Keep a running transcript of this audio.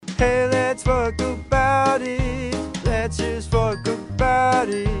Hey, let's fuck about it. Let's just fuck about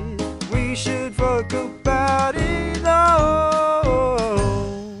it. We should fuck about it all.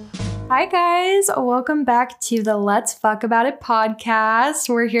 Hi guys, welcome back to the Let's Fuck About It podcast.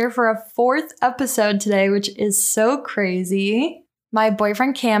 We're here for a fourth episode today, which is so crazy. My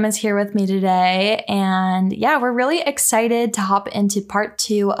boyfriend Cam is here with me today, and yeah, we're really excited to hop into part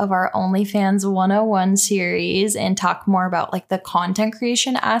 2 of our Onlyfans 101 series and talk more about like the content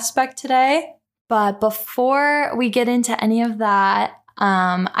creation aspect today. But before we get into any of that,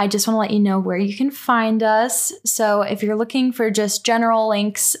 I just want to let you know where you can find us. So if you're looking for just general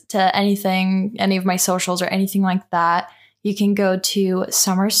links to anything, any of my socials or anything like that, you can go to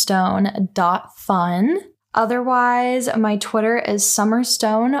summerstone.fun. Otherwise, my Twitter is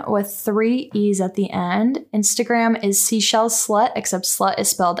summerstone with 3 E's at the end. Instagram is seashell slut, except slut is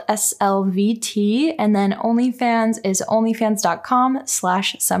spelled SLVT. And then OnlyFans is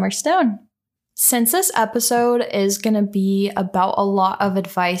onlyfans.com/summerstone. Since this episode is going to be about a lot of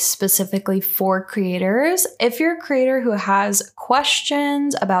advice specifically for creators, if you're a creator who has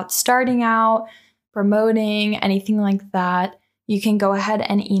questions about starting out, promoting, anything like that, you can go ahead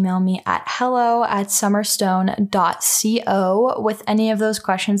and email me at hello@summerstone.co with any of those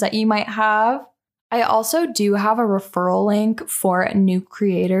questions that you might have. I also do have a referral link for new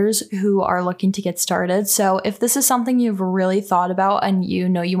creators who are looking to get started. So if this is something you've really thought about and you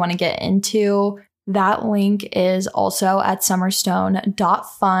know you want to get into, that link is also at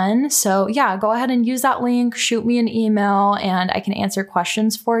summerstone.fun. So yeah, go ahead and use that link, shoot me an email, and I can answer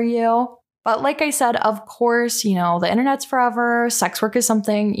questions for you. But like I said, of course, you know, the internet's forever. Sex work is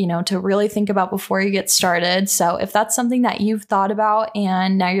something, you know, to really think about before you get started. So if that's something that you've thought about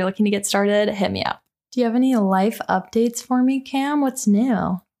and now you're looking to get started, hit me up. Do you have any life updates for me, Cam? What's new?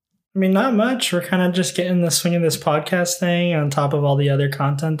 I mean, not much. We're kind of just getting the swing of this podcast thing on top of all the other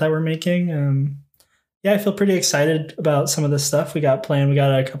content that we're making. Yeah, I feel pretty excited about some of the stuff we got planned. We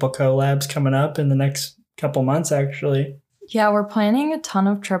got a couple collabs coming up in the next couple months, actually. Yeah, we're planning a ton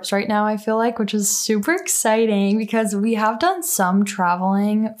of trips right now, I feel like, which is super exciting because we have done some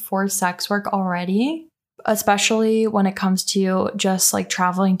traveling for sex work already, especially when it comes to just like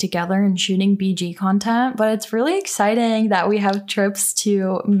traveling together and shooting BG content. But it's really exciting that we have trips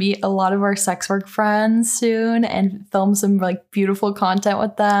to meet a lot of our sex work friends soon and film some like beautiful content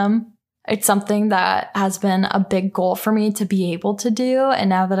with them. It's something that has been a big goal for me to be able to do. And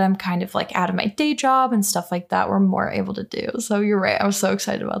now that I'm kind of like out of my day job and stuff like that, we're more able to do. So you're right. I'm so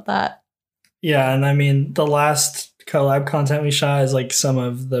excited about that. Yeah. And I mean, the last collab content we shot is like some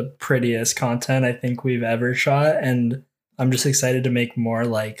of the prettiest content I think we've ever shot. And I'm just excited to make more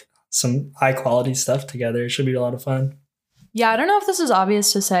like some high quality stuff together. It should be a lot of fun. Yeah. I don't know if this is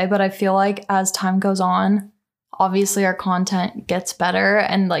obvious to say, but I feel like as time goes on, obviously our content gets better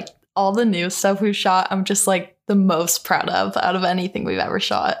and like all the new stuff we've shot, I'm just like the most proud of out of anything we've ever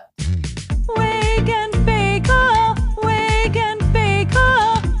shot. Wig and bagel, wig and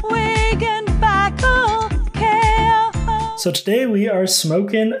bagel, wig and bagel, kale. So today we are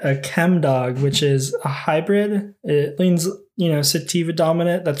smoking a Chem Dog, which is a hybrid. It leans, sativa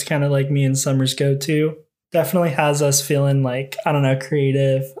dominant. That's kind of like me and Summer's go-to. Definitely has us feeling like, I don't know,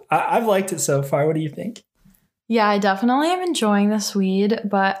 creative. I've liked it so far. What do you think? Yeah, I definitely am enjoying this weed,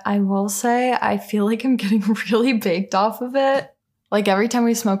 but I will say I feel like I'm getting really baked off of it. Like every time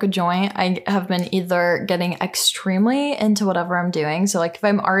we smoke a joint, I have been either getting extremely into whatever I'm doing. So like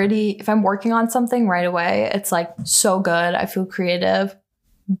if I'm working on something right away, it's like so good. I feel creative.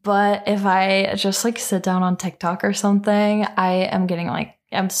 But if I just like sit down on TikTok or something, I am getting like,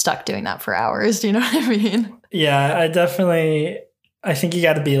 I'm stuck doing that for hours. Do you know what I mean? Yeah, I think you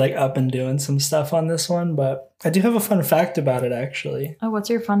got to be like up and doing some stuff on this one, but I do have a fun fact about it actually. Oh, what's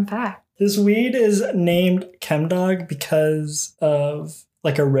your fun fact? This weed is named Chem Dog because of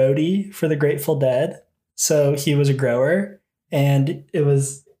like a roadie for the Grateful Dead. So he was a grower and it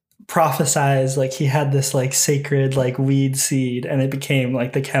was prophesized like he had this like sacred like weed seed and it became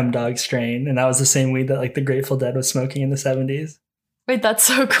like the Chem Dog strain. And that was the same weed that like the Grateful Dead was smoking in the 70s. Wait, that's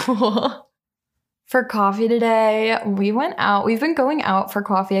so cool. For coffee today, we've been going out for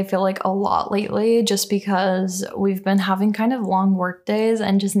coffee, I feel like a lot lately, just because we've been having kind of long work days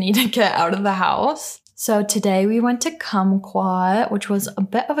and just need to get out of the house. So today we went to Kumquat, which was a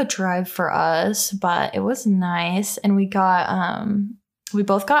bit of a drive for us, but it was nice. And we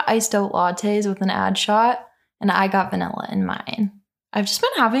both got iced oat lattes with an ad shot, and I got vanilla in mine. I've just been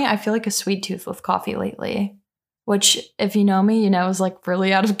having, I feel like, a sweet tooth with coffee lately. which, if you know me, you know is like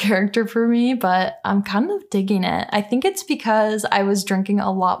really out of character for me, but I'm kind of digging it. I think it's because I was drinking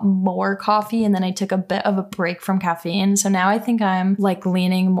a lot more coffee and then I took a bit of a break from caffeine. So now I think I'm like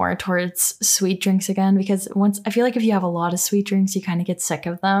leaning more towards sweet drinks again, because I feel like if you have a lot of sweet drinks, you kind of get sick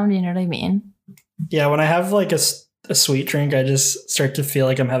of them. Do you know what I mean? Yeah, when I have like a sweet drink, I just start to feel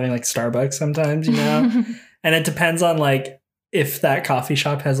like I'm having like Starbucks sometimes, you know? And it depends on like if that coffee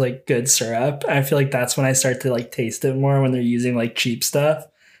shop has like good syrup. I feel like that's when I start to like taste it more, when they're using like cheap stuff.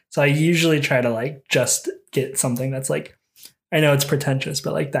 So I usually try to like just get something that's like, I know it's pretentious,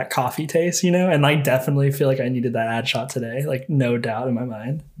 but like that coffee taste, you know? And I definitely feel like I needed that ad shot today, like no doubt in my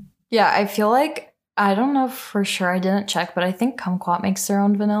mind. Yeah, I feel like, I don't know for sure, I didn't check, but I think Kumquat makes their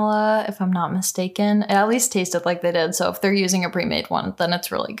own vanilla, if I'm not mistaken. It at least tasted like they did, so if they're using a pre-made one, then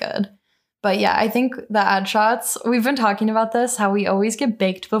it's really good. But yeah, I think the ad shots, we've been talking about this, how we always get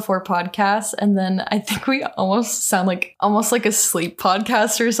baked before podcasts, and then I think we almost sound like a sleep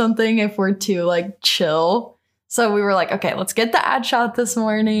podcast or something if we're too like chill. So we were like, okay, let's get the ad shot this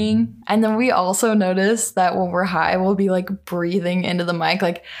morning. And then we also noticed that when we're high, we'll be like breathing into the mic,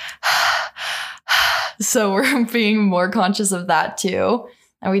 like, so we're being more conscious of that too.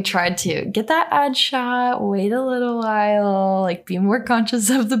 And we tried to get that ad shot, wait a little while, like be more conscious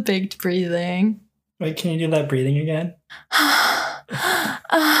of the baked breathing. Wait, can you do that breathing again? Oh,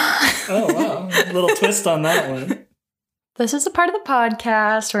 wow. A little twist on that one. This is a part of the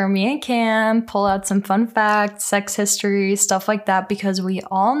podcast where me and Cam pull out some fun facts, sex history, stuff like that, because we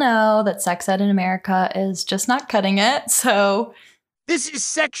all know that sex ed in America is just not cutting it. So, This is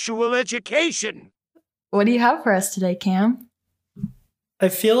sexual education. what do you have for us today, Cam? I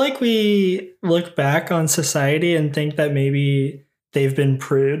feel like we look back on society and think that maybe they've been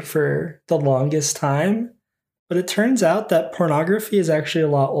prude for the longest time. But it turns out that pornography is actually a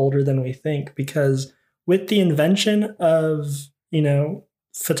lot older than we think, because with the invention of,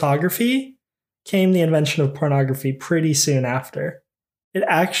 photography came the invention of pornography pretty soon after. It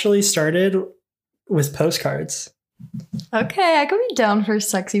actually started with postcards. Okay, I could be down for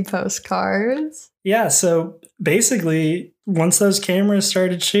sexy postcards. Yeah, so basically, once those cameras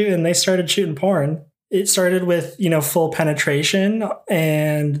started shooting, they started shooting porn. It started with, full penetration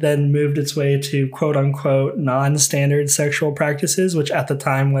and then moved its way to quote unquote non-standard sexual practices, which at the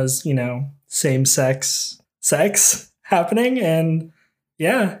time was, same-sex sex happening. And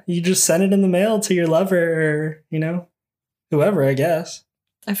yeah, you just send it in the mail to your lover or, whoever, I guess.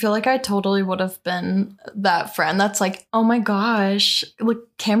 I feel like I totally would have been that friend that's like, oh my gosh,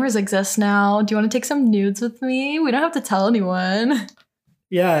 look, cameras exist now. Do you want to take some nudes with me? We don't have to tell anyone.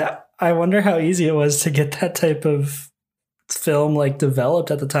 Yeah, I wonder how easy it was to get that type of film developed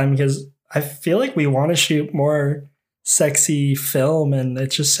at the time, because I feel like we want to shoot more sexy film and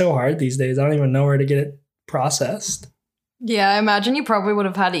it's just so hard these days. I don't even know where to get it processed. Yeah, I imagine you probably would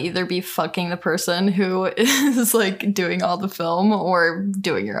have had to either be fucking the person who is doing all the film or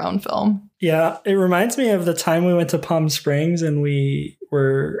doing your own film. Yeah, it reminds me of the time we went to Palm Springs and we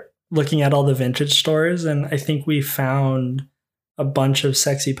were looking at all the vintage stores, and I think we found a bunch of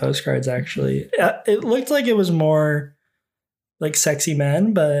sexy postcards, actually. It looked like it was more like sexy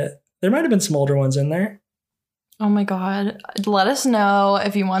men, but there might have been some older ones in there. Oh my God. Let us know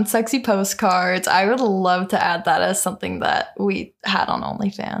if you want sexy postcards. I would love to add that as something that we had on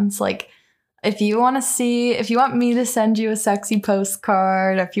OnlyFans. If you want me to send you a sexy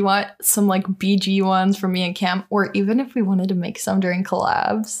postcard, if you want some BG ones from me and Cam, or even if we wanted to make some during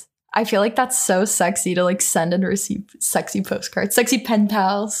collabs. I feel like that's so sexy to send and receive sexy postcards, sexy pen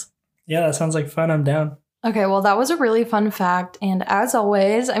pals. Yeah, that sounds like fun. I'm down. Okay, well, that was a really fun fact. And as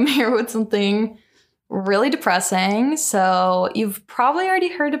always, I'm here with something really depressing. So you've probably already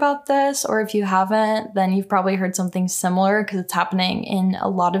heard about this, or if you haven't, then you've probably heard something similar because it's happening in a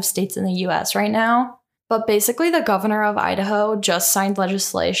lot of states in the US right now. But basically, the governor of Idaho just signed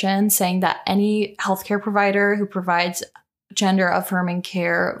legislation saying that any healthcare provider who provides gender affirming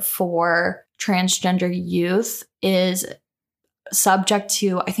care for transgender youth is subject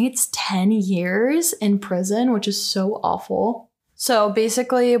to, I think it's 10 years in prison, which is so awful. So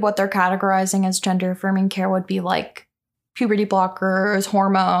basically what they're categorizing as gender affirming care would be puberty blockers,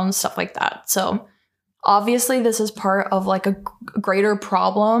 hormones, stuff like that. So obviously this is part of a greater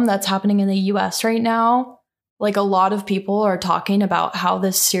problem that's happening in the US right now. A lot of people are talking about how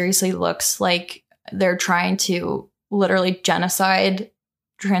this seriously looks like they're trying to literally genocide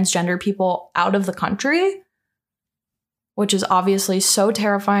transgender people out of the country, which is obviously so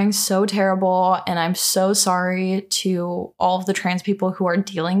terrifying, so terrible. And I'm so sorry to all of the trans people who are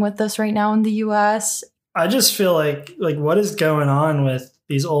dealing with this right now in the US. I just feel like what is going on with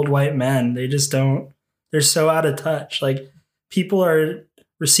these old white men? They just don't they're so out of touch. Like people are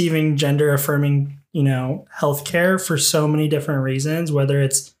receiving gender affirming, healthcare for so many different reasons, whether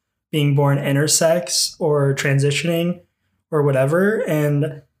it's being born intersex or transitioning or whatever.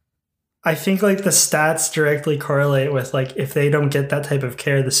 And I think like the stats directly correlate with like if they don't get that type of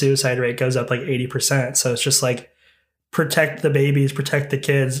care, the suicide rate goes up like 80%. So it's just like protect the babies, protect the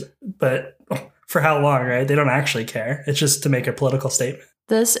kids, but for how long, right? They don't actually care. It's just to make a political statement.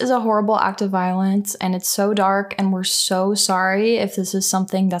 This is a horrible act of violence and it's so dark, and we're so sorry if this is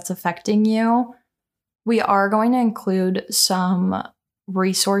something that's affecting you. We are going to include some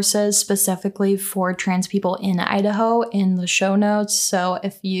resources specifically for trans people in Idaho in the show notes. So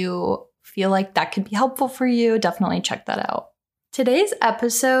if you feel like that could be helpful for you, definitely check that out. Today's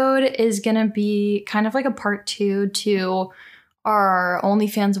episode is going to be kind of like a part 2 to our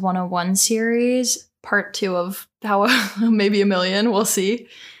OnlyFans 101 series, part 2 of how maybe a million, we'll see.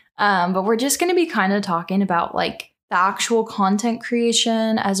 But we're just going to be kind of talking about like the actual content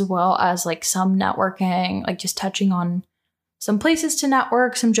creation as well as like some networking, like just touching on some places to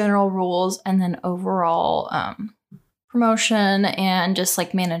network, some general rules, and then overall promotion and just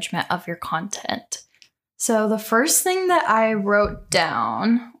like management of your content. So the first thing that I wrote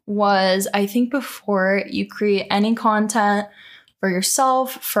down was, I think before you create any content for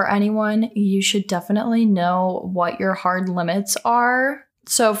yourself, for anyone, you should definitely know what your hard limits are.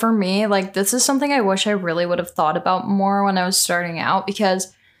 So for me, like this is something I wish I really would have thought about more when I was starting out,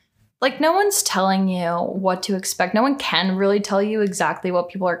 because like no one's telling you what to expect. No one can really tell you exactly what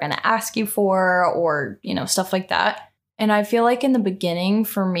people are going to ask you for or, stuff like that. And I feel like in the beginning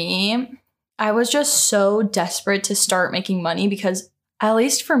for me, I was just so desperate to start making money because, at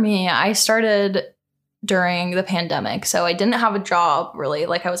least for me, I started during the pandemic. So I didn't have a job really.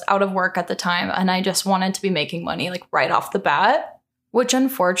 Like I was out of work at the time and I just wanted to be making money like right off the bat, which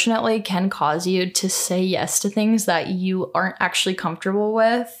unfortunately can cause you to say yes to things that you aren't actually comfortable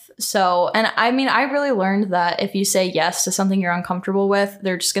with. So, and I mean, I really learned that if you say yes to something you're uncomfortable with,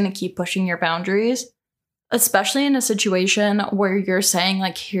 they're just going to keep pushing your boundaries. Especially in a situation where you're saying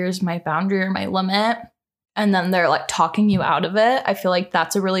like, here's my boundary or my limit, and then they're like talking you out of it. I feel like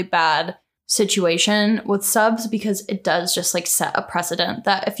that's a really bad situation with subs because it does just like set a precedent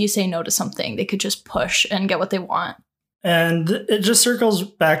that if you say no to something, they could just push and get what they want. And it just circles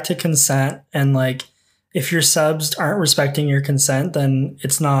back to consent. And like, if your subs aren't respecting your consent, then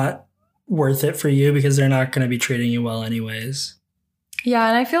it's not worth it for you because they're not going to be treating you well anyways. Yeah,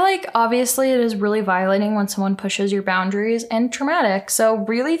 and I feel like obviously it is really violating when someone pushes your boundaries and traumatic. So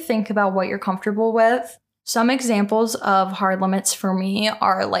really think about what you're comfortable with. Some examples of hard limits for me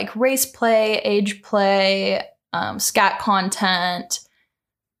are like race play, age play, scat content.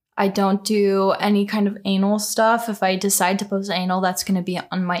 I don't do any kind of anal stuff. If I decide to post anal, that's going to be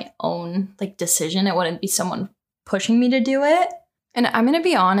on my own like decision. It wouldn't be someone pushing me to do it. And I'm going to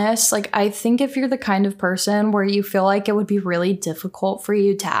be honest, like I think if you're the kind of person where you feel like it would be really difficult for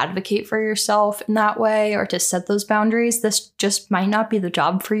you to advocate for yourself in that way or to set those boundaries, this just might not be the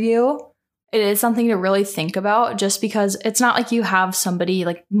job for you. It is something to really think about just because it's not like you have somebody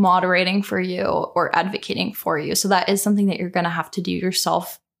like moderating for you or advocating for you. So that is something that you're going to have to do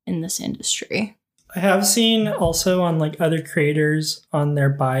yourself in this industry. I have seen also on like other creators on their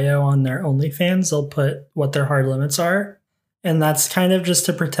bio on their OnlyFans, they'll put what their hard limits are. And that's kind of just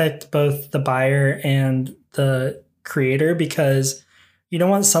to protect both the buyer and the creator, because you don't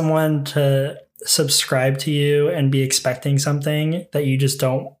want someone to subscribe to you and be expecting something that you just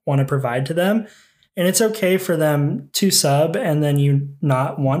don't want to provide to them. And it's okay for them to sub and then you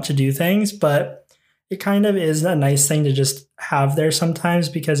not want to do things, but it kind of is a nice thing to just have there sometimes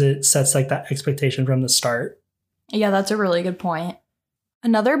because it sets like that expectation from the start. Yeah, that's a really good point.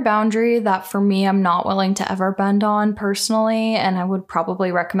 Another boundary that for me, I'm not willing to ever bend on personally, and I would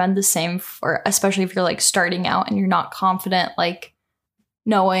probably recommend the same for, especially if you're like starting out and you're not confident, like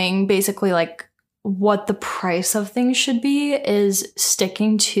knowing basically like what the price of things should be, is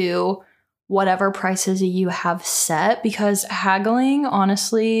sticking to whatever prices you have set, because haggling,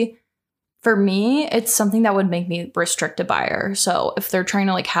 honestly, for me, it's something that would make me restrict a buyer. So if they're trying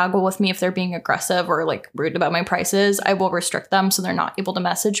to like haggle with me, if they're being aggressive or like rude about my prices, I will restrict them so they're not able to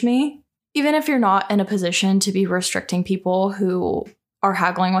message me. Even if you're not in a position to be restricting people who are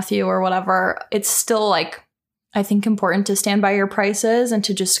haggling with you or whatever, it's still like, I think, important to stand by your prices and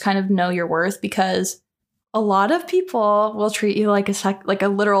to just kind of know your worth, because a lot of people will treat you like a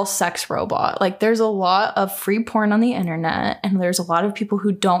literal sex robot. Like there's a lot of free porn on the internet and there's a lot of people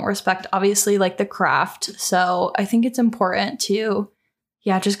who don't respect, obviously, like the craft. So I think it's important to,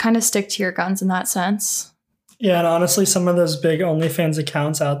 just kind of stick to your guns in that sense. Yeah, and honestly, some of those big OnlyFans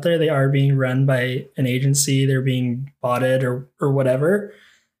accounts out there, they are being run by an agency. They're being botted or whatever.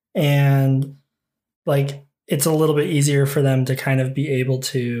 And like, it's a little bit easier for them to kind of be able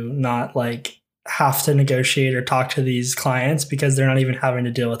to not like have to negotiate or talk to these clients because they're not even having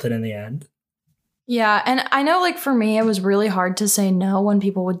to deal with it in the end. Yeah, and I know like for me, it was really hard to say no when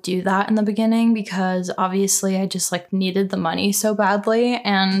people would do that in the beginning because obviously I just like needed the money so badly.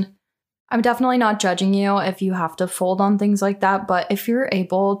 And I'm definitely not judging you if you have to fold on things like that. But if you're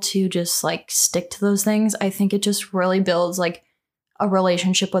able to just like stick to those things, I think it just really builds like a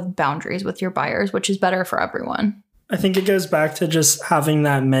relationship with boundaries with your buyers, which is better for everyone. I think it goes back to just having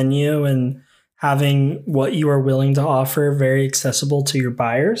that menu and having what you are willing to offer very accessible to your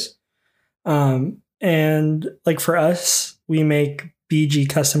buyers. And like for us, we make BG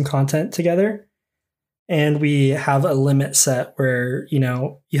custom content together and we have a limit set where, you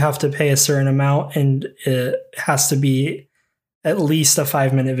know, you have to pay a certain amount and it has to be at least a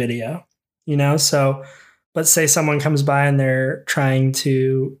 5-minute video, you know? So let's say someone comes by and they're trying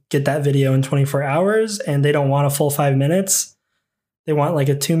to get that video in 24 hours and they don't want a full 5 minutes. They want like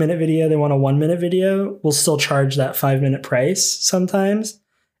a 2-minute video. They want a 1-minute video. We'll still charge that 5-minute price sometimes.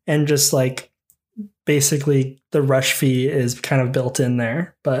 And just like basically the rush fee is kind of built in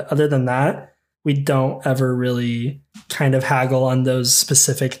there. But other than that, we don't ever really kind of haggle on those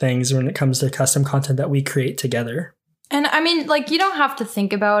specific things when it comes to custom content that we create together. And I mean, like, you don't have to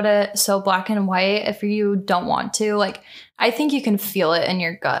think about it so black and white if you don't want to. Like, I think you can feel it in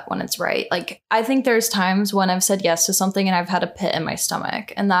your gut when it's right. Like, I think there's times when I've said yes to something and I've had a pit in my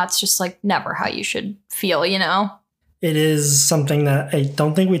stomach. And that's just like never how you should feel, you know? It is something that I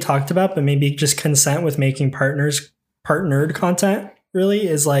don't think we talked about, but maybe just consent with making partnered content really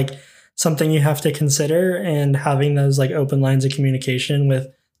is like something you have to consider, and having those like open lines of communication with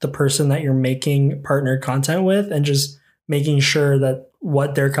the person that you're making partnered content with and just making sure that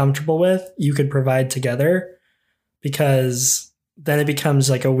what they're comfortable with, you could provide together, because then it becomes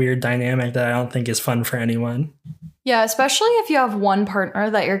like a weird dynamic that I don't think is fun for anyone. Yeah, especially if you have one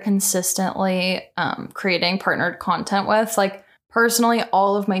partner that you're consistently creating partnered content with. Like, personally,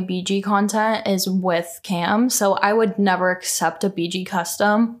 all of my BG content is with Cam, so I would never accept a BG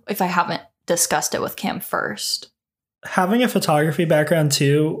custom if I haven't discussed it with Cam first. Having a photography background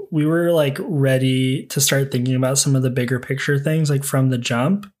too, we were like ready to start thinking about some of the bigger picture things like from the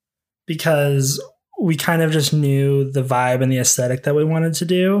jump, because we kind of just knew the vibe and the aesthetic that we wanted to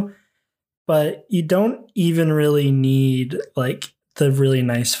do. But you don't even really need like the really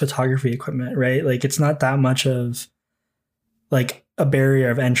nice photography equipment, right? Like, it's not that much of like a barrier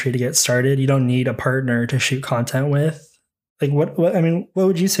of entry to get started. You don't need a partner to shoot content with. Like, what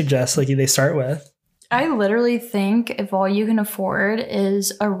would you suggest like they start with? I literally think if all you can afford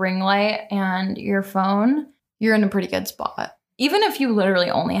is a ring light and your phone, you're in a pretty good spot. Even if you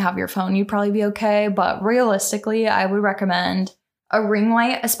literally only have your phone, you'd probably be okay. But realistically, I would recommend a ring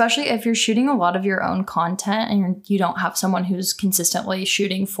light, especially if you're shooting a lot of your own content and you don't have someone who's consistently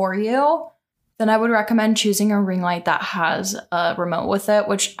shooting for you. Then I would recommend choosing a ring light that has a remote with it,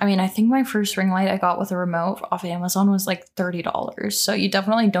 which, I mean, I think my first ring light I got with a remote off Amazon was like $30. So you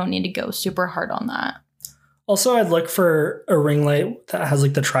definitely don't need to go super hard on that. Also, I'd look for a ring light that has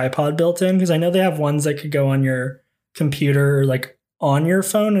like the tripod built in, because I know they have ones that could go on your computer or like on your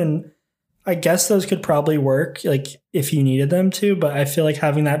phone. And I guess those could probably work like if you needed them to. But I feel like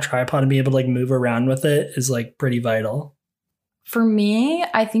having that tripod and be able to like move around with it is like pretty vital. For me,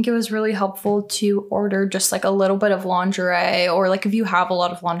 I think it was really helpful to order just like a little bit of lingerie, or like if you have a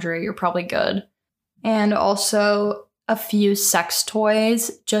lot of lingerie, you're probably good. And also a few sex toys,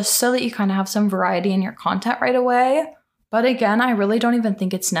 just so that you kind of have some variety in your content right away. But again, I really don't even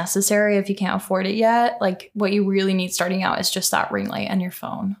think it's necessary if you can't afford it yet. Like, what you really need starting out is just that ring light and your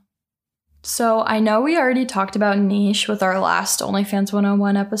phone. So I know we already talked about niche with our last OnlyFans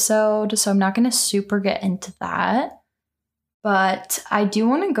 101 episode, so I'm not going to super get into that. But I do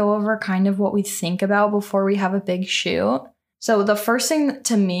want to go over kind of what we think about before we have a big shoot. So the first thing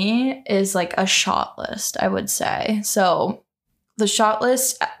to me is like a shot list, I would say. So the shot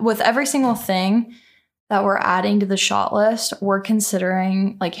list, with every single thing that we're adding to the shot list, we're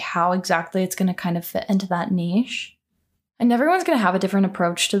considering like how exactly it's going to kind of fit into that niche. And everyone's going to have a different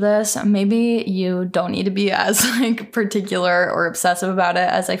approach to this. Maybe you don't need to be as like particular or obsessive about it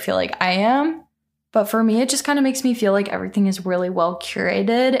as I feel like I am. But for me, it just kind of makes me feel like everything is really well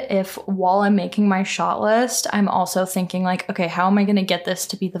curated if while I'm making my shot list, I'm also thinking like, okay, how am I going to get this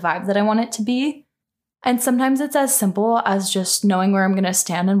to be the vibe that I want it to be? And sometimes it's as simple as just knowing where I'm going to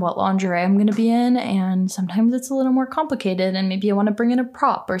stand and what lingerie I'm going to be in. And sometimes it's a little more complicated and maybe I want to bring in a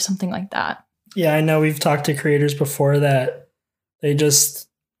prop or something like that. Yeah, I know we've talked to creators before that they just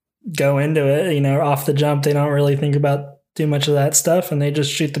go into it, off the jump. They don't really think about too much of that stuff and they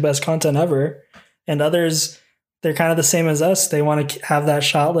just shoot the best content ever. And others, they're kind of the same as us. They want to have that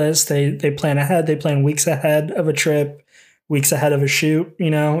shot list. They plan ahead. They plan weeks ahead of a trip, weeks ahead of a shoot.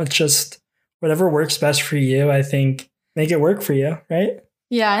 It's just whatever works best for you. I think make it work for you, right?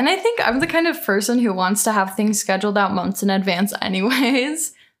 Yeah, and I think I'm the kind of person who wants to have things scheduled out months in advance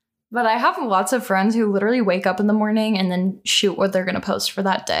anyways. But I have lots of friends who literally wake up in the morning and then shoot what they're going to post for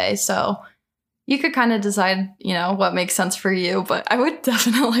that day. So you could kind of decide, what makes sense for you. But I would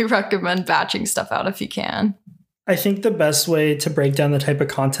definitely recommend batching stuff out if you can. I think the best way to break down the type of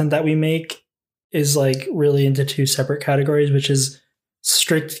content that we make is like really into two separate categories, which is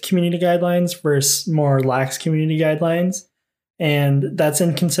strict community guidelines versus more lax community guidelines. And that's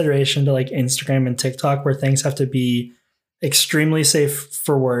in consideration to like Instagram and TikTok, where things have to be extremely safe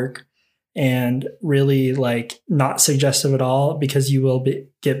for work and really like not suggestive at all, because you will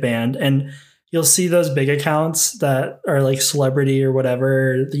get banned. And you'll see those big accounts that are like celebrity or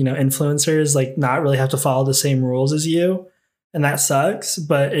whatever, influencers, like not really have to follow the same rules as you. And that sucks,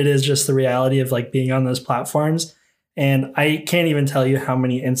 but it is just the reality of like being on those platforms. And I can't even tell you how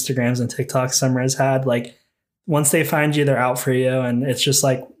many Instagrams and TikToks Summer has had. Like once they find you, they're out for you. And it's just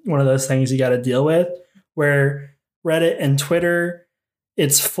like one of those things you got to deal with, where Reddit and Twitter,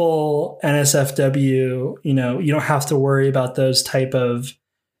 it's full NSFW, you don't have to worry about those type of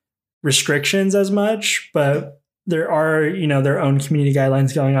restrictions as much, but there are, their own community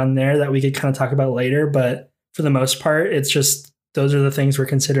guidelines going on there that we could kind of talk about later. But for the most part, it's just, those are the things we're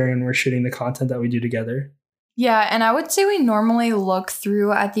considering when we're shooting the content that we do together. Yeah, and I would say we normally look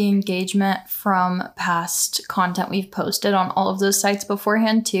through at the engagement from past content we've posted on all of those sites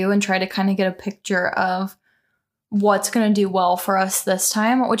beforehand too, and try to kind of get a picture of what's going to do well for us this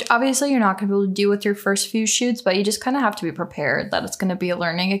time, which obviously you're not going to be able to do with your first few shoots, but you just kind of have to be prepared that it's going to be a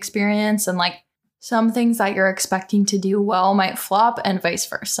learning experience, and like some things that you're expecting to do well might flop and vice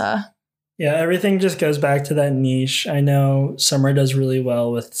versa. Yeah, everything just goes back to that niche. I know Summer does really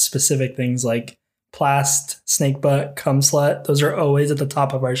well with specific things like plast, snake butt, cum slut. Those are always at the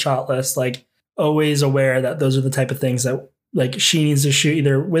top of our shot list, like always aware that those are the type of things that like she needs to shoot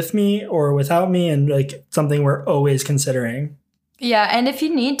either with me or without me, and like something we're always considering. Yeah, and if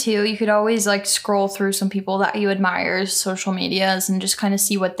you need to, you could always like scroll through some people that you admire's social medias and just kind of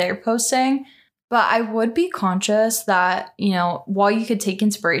see what they're posting. But I would be conscious that, while you could take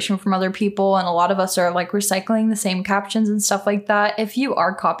inspiration from other people, and a lot of us are like recycling the same captions and stuff like that, if you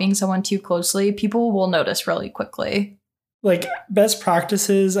are copying someone too closely, people will notice really quickly. Like best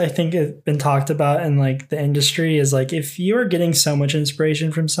practices, I think have been talked about in like the industry is like, if you are getting so much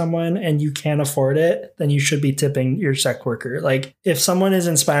inspiration from someone and you can't afford it, then you should be tipping your sex worker. Like if someone is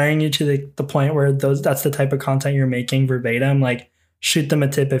inspiring you to the point where that's the type of content you're making verbatim, like shoot them a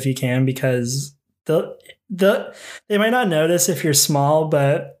tip if you can, because they might not notice if you're small,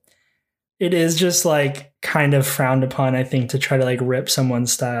 but it is just like kind of frowned upon, I think, to try to like rip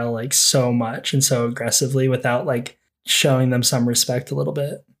someone's style like so much and so aggressively without like showing them some respect a little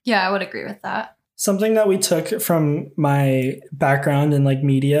bit. Yeah, I would agree with that. Something that we took from my background in like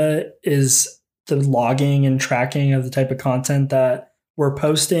media is the logging and tracking of the type of content that we're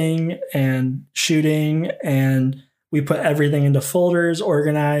posting and shooting, and we put everything into folders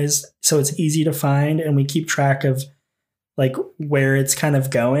organized so it's easy to find, and we keep track of like where it's kind of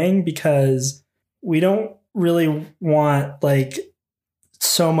going, because we don't really want like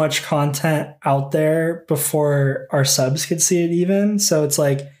so much content out there before our subs could see it even. So it's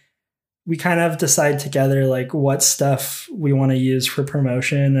like we kind of decide together like what stuff we want to use for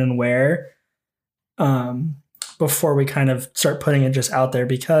promotion and where, before we kind of start putting it just out there,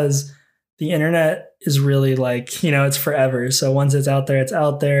 because the internet is really like, it's forever. So once it's out there,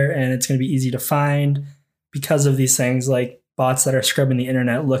 and it's going to be easy to find because of these things like bots that are scrubbing the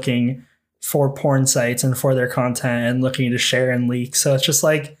internet looking for porn sites and for their content and looking to share and leak. So it's just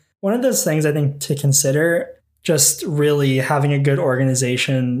like one of those things I think to consider, just really having a good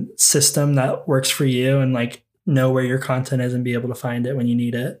organization system that works for you and like know where your content is and be able to find it when you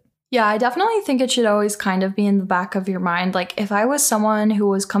need it. Yeah, I definitely think it should always kind of be in the back of your mind. Like if I was someone who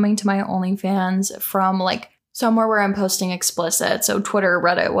was coming to my OnlyFans from like somewhere where I'm posting explicit, so Twitter,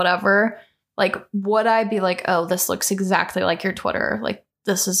 Reddit, whatever, like would I be like, oh, this looks exactly like your Twitter? Like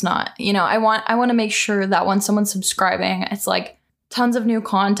this is not, I want to make sure that when someone's subscribing, it's like tons of new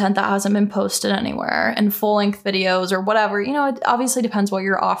content that hasn't been posted anywhere and full length videos or whatever. It obviously depends what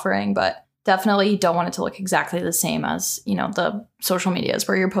you're offering, but definitely you don't want it to look exactly the same as, the social medias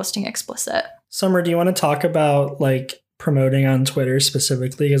where you're posting explicit. Summer, do you want to talk about like promoting on Twitter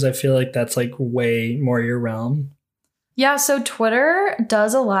specifically? Because I feel like that's like way more your realm. Yeah, so Twitter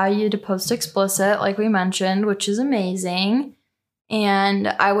does allow you to post explicit, like we mentioned, which is amazing. And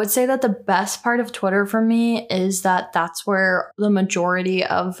I would say that the best part of Twitter for me is that that's where the majority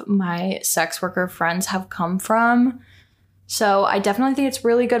of my sex worker friends have come from. So I definitely think it's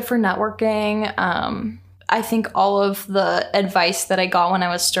really good for networking. I think all of the advice that I got when I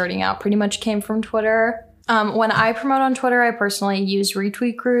was starting out pretty much came from Twitter. When I promote on Twitter, I personally use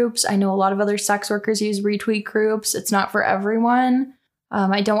retweet groups. I know a lot of other sex workers use retweet groups. It's not for everyone.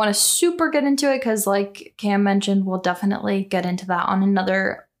 I don't want to super get into it because, like Cam mentioned, we'll definitely get into that on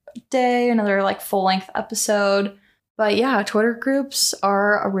another day, another like full-length episode. But yeah, Twitter groups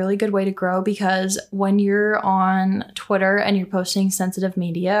are a really good way to grow because when you're on Twitter and you're posting sensitive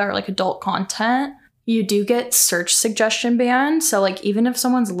media or like adult content, you do get search suggestion banned. So like even if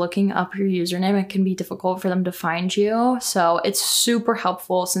someone's looking up your username, it can be difficult for them to find you. So it's super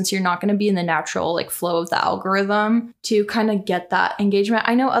helpful since you're not going to be in the natural like flow of the algorithm to kind of get that engagement.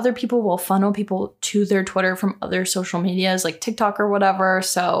 I know other people will funnel people to their Twitter from other social medias like TikTok or whatever.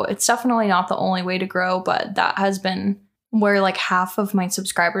 So it's definitely not the only way to grow, but that has been where like half of my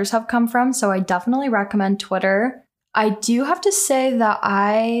subscribers have come from. So I definitely recommend Twitter. I do have to say that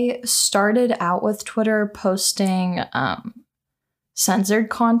I started out with Twitter posting censored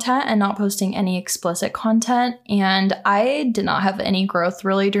content and not posting any explicit content. And I did not have any growth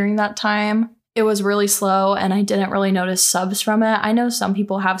really during that time. It was really slow and I didn't really notice subs from it. I know some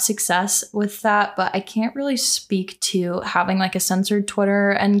people have success with that, but I can't really speak to having like a censored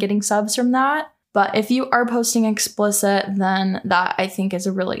Twitter and getting subs from that. But if you are posting explicit, then that I think is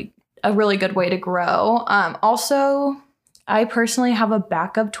a really good way to grow. Also, I personally have a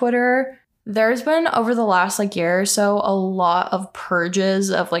backup Twitter. There's been over the last like year or so a lot of purges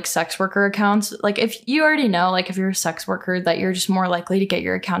of like sex worker accounts. Like if you already know, like if you're a sex worker, that you're just more likely to get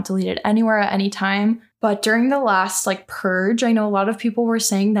your account deleted anywhere at any time. But during the last like purge, I know a lot of people were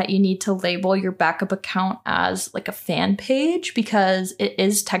saying that you need to label your backup account as like a fan page because it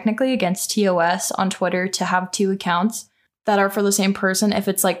is technically against TOS on Twitter to have two accounts that are for the same person if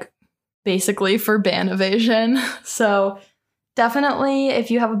it's like basically for ban evasion. So definitely, if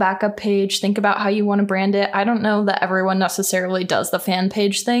you have a backup page, think about how you want to brand it. I don't know that everyone necessarily does the fan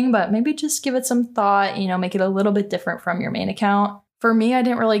page thing, but maybe just give it some thought, make it a little bit different from your main account. For me, I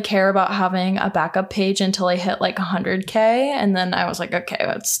didn't really care about having a backup page until I hit like 100K. And then I was like, okay,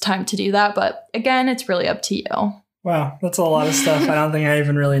 it's time to do that. But again, it's really up to you. Wow, that's a lot of stuff I don't think I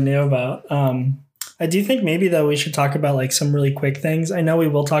even really knew about. I do think maybe, though, we should talk about like some really quick things. I know we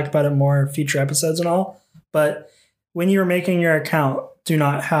will talk about it more in future episodes and all, but when you're making your account, do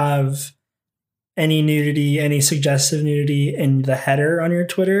not have any nudity, any suggestive nudity in the header on your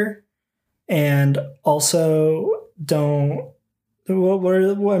Twitter. And also don't, what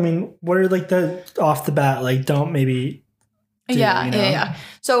are like the off the bat, like don't maybe do, Yeah.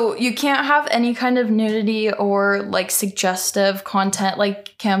 So you can't have any kind of nudity or like suggestive content,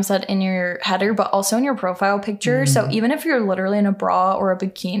 like Cam said, in your header, but also in your profile picture. So even if you're literally in a bra or a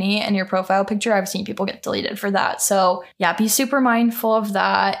bikini in your profile picture, I've seen people get deleted for that. So yeah, be super mindful of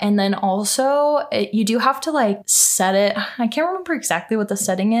that. And then also you do have to like set it. I can't remember exactly what the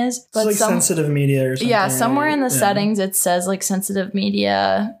setting is, but it's like sensitive media or something. Yeah, somewhere in the settings it says like sensitive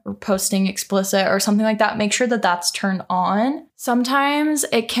media or posting explicit or something like that. Make sure that that's turned on. Sometimes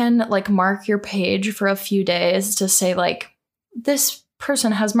it can like mark your page for a few days to say like this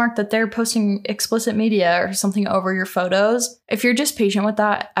person has marked that they're posting explicit media or something over your photos. If you're just patient with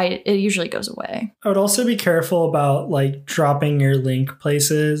that, it usually goes away. I would also be careful about like dropping your link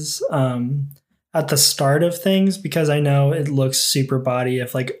places at the start of things, because I know it looks super body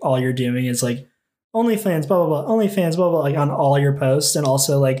if like all you're doing is like Onlyfans, blah, blah, blah, Onlyfans, blah, blah, like on all your posts, and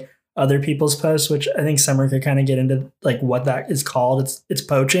also like other people's posts, which I think Summer could kind of get into like what that is called. It's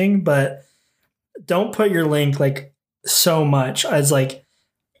poaching, but don't put your link like so much as like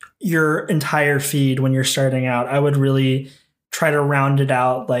your entire feed when you're starting out. I would really try to round it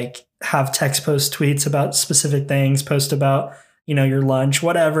out, like have text post tweets about specific things, post about, your lunch,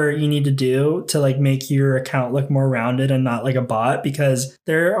 whatever you need to do to like make your account look more rounded and not like a bot, because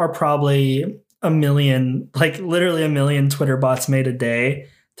there are probably literally a million Twitter bots made a day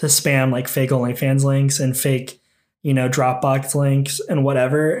to spam like fake OnlyFans links and fake, Dropbox links and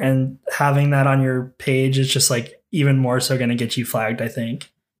whatever. And having that on your page is just like even more so going to get you flagged, I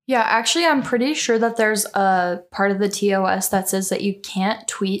think. Yeah, actually, I'm pretty sure that there's a part of the TOS that says that you can't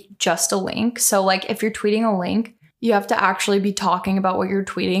tweet just a link. So like if you're tweeting a link, you have to actually be talking about what you're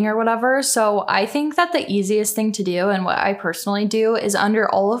tweeting or whatever. So I think that the easiest thing to do, and what I personally do, is under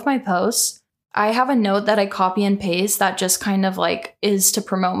all of my posts, I have a note that I copy and paste that just kind of like is to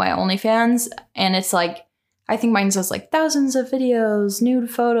promote my OnlyFans. And it's like, I think mine says like thousands of videos, nude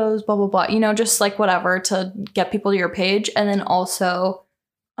photos, blah, blah, blah, you know, just like whatever to get people to your page. And then also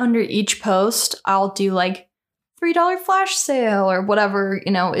under each post, I'll do like $3 flash sale or whatever,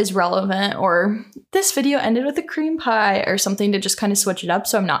 you know, is relevant, or this video ended with a cream pie or something to just kind of switch it up.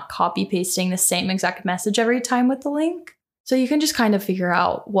 So I'm not copy pasting the same exact message every time with the link. So you can just kind of figure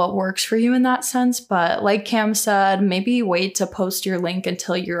out what works for you in that sense. But like Cam said, maybe wait to post your link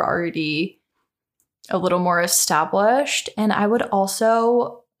until you're already a little more established. And I would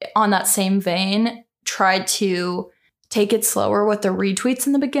also, on that same vein, try to take it slower with the retweets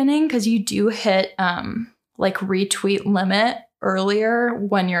in the beginning, because you do hit like retweet limit earlier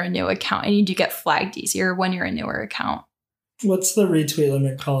when you're a new account, and you do get flagged easier when you're a newer account. What's the retweet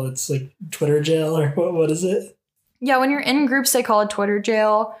limit called? It's like Twitter jail, or what is it? Yeah, when you're in groups, they call it Twitter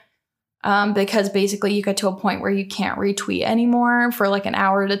jail, because basically you get to a point where you can't retweet anymore for like an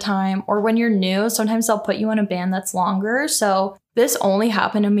hour at a time. Or when you're new, sometimes they'll put you on a ban that's longer. So this only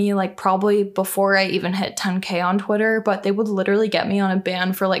happened to me like probably before I even hit 10K on Twitter, but they would literally get me on a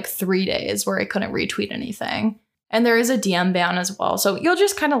ban for like 3 days where I couldn't retweet anything. And there is a DM ban as well. So you'll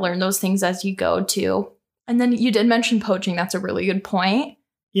just kind of learn those things as you go too. And then you did mention poaching. That's a really good point.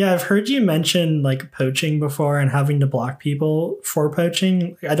 Yeah, I've heard you mention like poaching before and having to block people for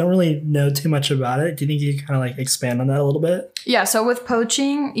poaching. I don't really know too much about it. Do you think you can kind of like expand on that a little bit? Yeah, so with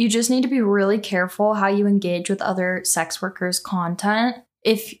poaching, you just need to be really careful how you engage with other sex workers' content.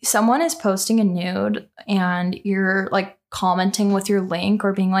 If someone is posting a nude and you're like commenting with your link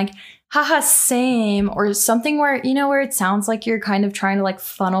or being like, haha, same, or something where, you know, where it sounds like you're kind of trying to like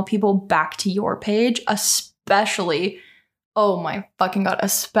funnel people back to your page, especially, oh my fucking God,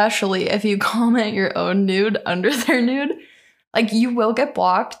 especially if you comment your own nude under their nude, like you will get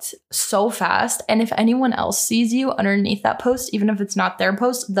blocked so fast. And if anyone else sees you underneath that post, even if it's not their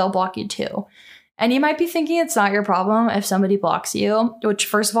post, they'll block you too. And you might be thinking it's not your problem if somebody blocks you, which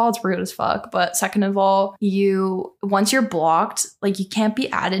first of all, it's rude as fuck. But second of all, once you're blocked, like you can't be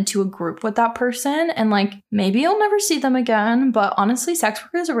added to a group with that person. And like, maybe you'll never see them again. But honestly, sex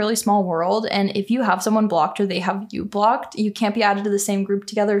work is a really small world. And if you have someone blocked or they have you blocked, you can't be added to the same group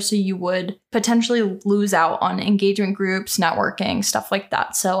together. So you would potentially lose out on engagement groups, networking, stuff like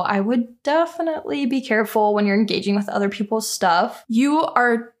that. So I would definitely be careful when you're engaging with other people's stuff. You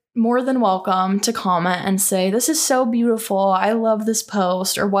are more than welcome to comment and say, this is so beautiful, I love this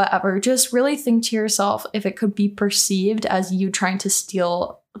post, or whatever. Just really think to yourself if it could be perceived as you trying to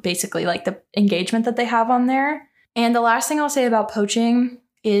steal basically like the engagement that they have on there. And the last thing I'll say about poaching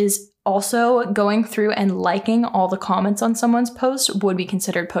is also going through and liking all the comments on someone's post would be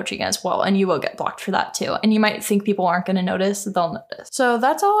considered poaching as well. And you will get blocked for that too. And you might think people aren't going to notice, they'll notice. So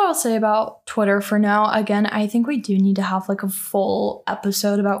that's all I'll say about Twitter for now. Again, I think we do need to have like a full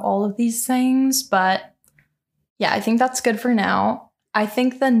episode about all of these things. But yeah, I think that's good for now. I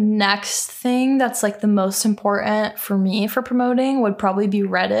think the next thing that's like the most important for me for promoting would probably be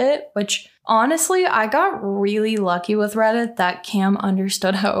Reddit, which honestly, I got really lucky with Reddit that Cam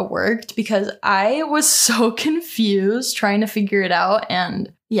understood how it worked, because I was so confused trying to figure it out.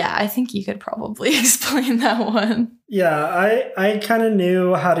 And yeah, I think you could probably explain that one. Yeah, I kind of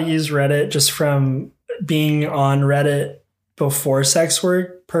knew how to use Reddit just from being on Reddit before sex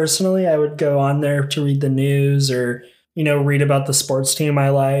work. Personally, I would go on there to read the news or, you know, read about the sports team I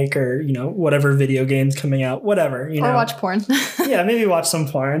like, or, you know, whatever video games coming out, whatever, you know. Or watch porn. Yeah, maybe watch some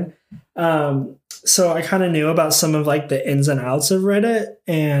porn. So I kind of knew about some of like the ins and outs of Reddit,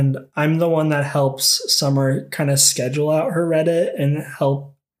 and I'm the one that helps Summer kind of schedule out her Reddit and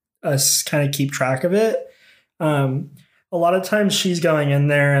help us kind of keep track of it. A lot of times she's going in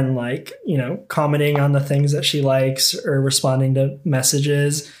there and like, you know, commenting on the things that she likes or responding to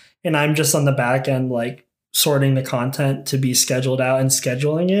messages. And I'm just on the back end, like sorting the content to be scheduled out and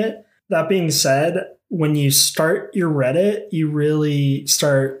scheduling it. That being said, when you start your Reddit, you really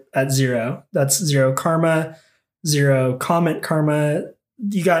start at zero. That's zero karma, zero comment karma.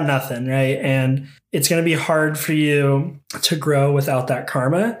 You got nothing, right? And it's going to be hard for you to grow without that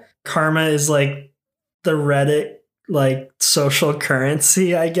karma. Karma is like the Reddit, like social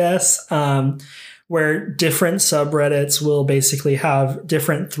currency, I guess, where different subreddits will basically have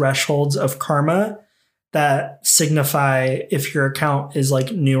different thresholds of karma that signify if your account is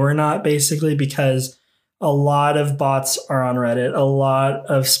like new or not, basically, because a lot of bots are on Reddit. A lot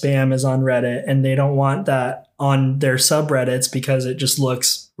of spam is on Reddit, and they don't want that on their subreddits because it just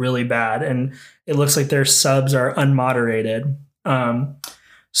looks really bad. And it looks like their subs are unmoderated.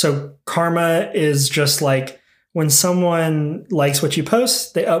 So karma is just like when someone likes what you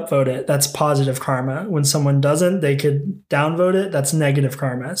post, they upvote it. That's positive karma. When someone doesn't, they could downvote it. That's negative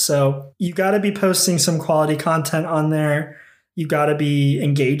karma. So you got to be posting some quality content on there. You got to be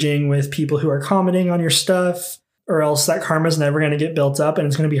engaging with people who are commenting on your stuff, or else that karma is never going to get built up, and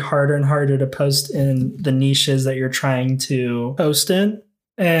it's going to be harder and harder to post in the niches that you're trying to post in.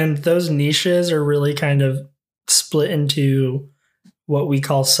 And those niches are really kind of split into what we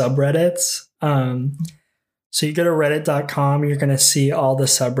call subreddits. So you go to reddit.com, you're going to see all the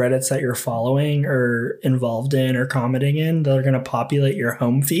subreddits that you're following or involved in or commenting in. They're going to populate your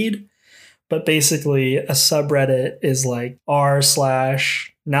home feed. But basically, a subreddit is like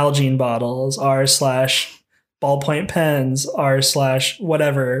r/Nalgene bottles, r/ballpoint pens,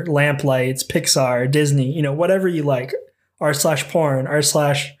 r/whatever, lamplights, Pixar, Disney, whatever you like, r/porn, r/,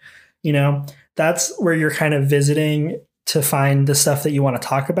 that's where you're kind of visiting to find the stuff that you want to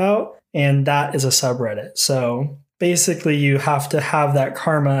talk about. And that is a subreddit. So basically you have to have that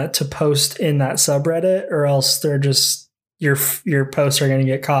karma to post in that subreddit, or else they're just, your posts are going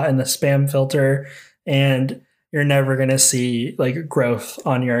to get caught in the spam filter, and you're never going to see like growth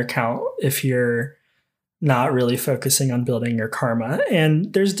on your account if you're not really focusing on building your karma.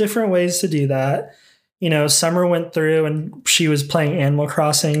 And there's different ways to do that. Summer went through and she was playing Animal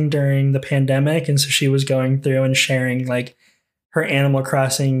Crossing during the pandemic. And so she was going through and sharing like her Animal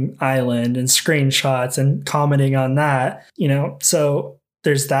Crossing island and screenshots and commenting on that, so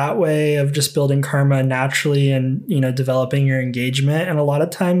there's that way of just building karma naturally and, developing your engagement. And a lot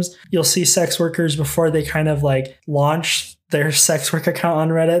of times you'll see sex workers before they kind of like launch their sex work account on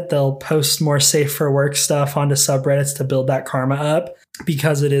Reddit, they'll post more safe for work stuff onto subreddits to build that karma up,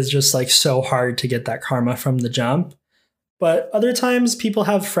 because it is just like so hard to get that karma from the jump. But other times people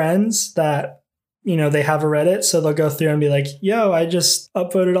have friends that, they have a Reddit, so they'll go through and be like, yo, I just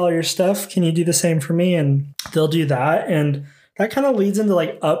upvoted all your stuff. Can you do the same for me? And they'll do that. And that kind of leads into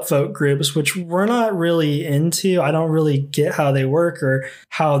like upvote groups, which we're not really into. I don't really get how they work or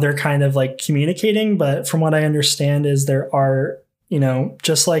how they're kind of like communicating. But from what I understand is there are,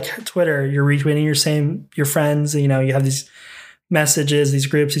 just like Twitter, you're retweeting your friends, you have these messages, these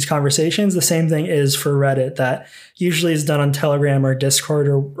groups, these conversations. The same thing is for Reddit, that usually is done on Telegram or Discord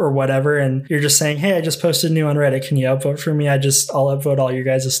or whatever. And you're just saying, hey, I just posted new on Reddit. Can you upvote for me? I'll upvote all your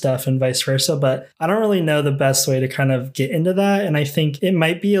guys' stuff and vice versa. But I don't really know the best way to kind of get into that. And I think it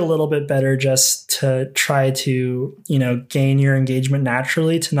might be a little bit better just to try to, gain your engagement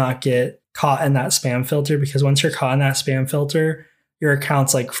naturally, to not get caught in that spam filter, because once you're caught in that spam filter, your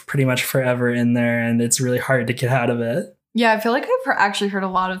account's like pretty much forever in there and it's really hard to get out of it. Yeah, I feel like I've actually heard a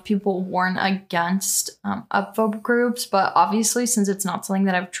lot of people warn against upvote groups, but obviously since it's not something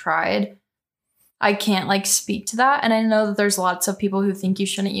that I've tried, I can't like speak to that. And I know that there's lots of people who think you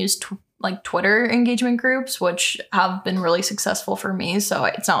shouldn't use Twitter engagement groups, which have been really successful for me. So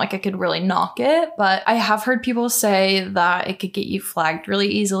it's not like I could really knock it, but I have heard people say that it could get you flagged really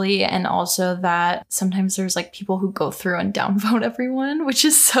easily. And also that sometimes there's like people who go through and downvote everyone, which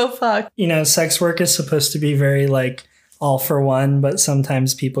is so fucked. Sex work is supposed to be very like all for one, but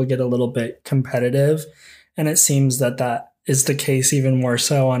sometimes people get a little bit competitive. And it seems that is the case even more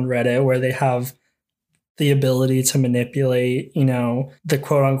so on Reddit, where they have the ability to manipulate, the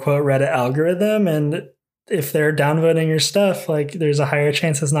quote unquote Reddit algorithm. And if they're downvoting your stuff, like there's a higher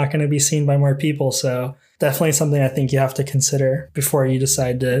chance it's not going to be seen by more people. So definitely something I think you have to consider before you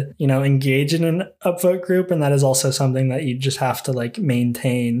decide to, engage in an upvote group. And that is also something that you just have to like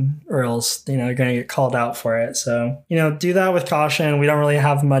maintain, or else, you're going to get called out for it. So, do that with caution. We don't really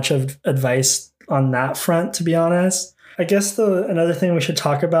have much of advice on that front, to be honest. I guess another thing we should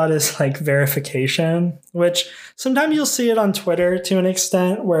talk about is like verification, which sometimes you'll see it on Twitter to an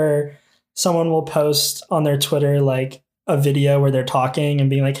extent, where someone will post on their Twitter like a video where they're talking and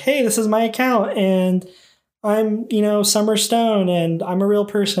being like, hey, this is my account and I'm, Summer Stone and I'm a real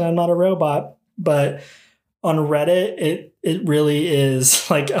person. I'm not a robot. But on Reddit, it really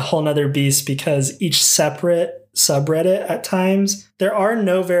is like a whole nother beast, because each separate subreddit at times, there are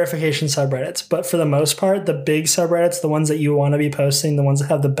no verification subreddits, but for the most part, the big subreddits, the ones that you want to be posting, the ones that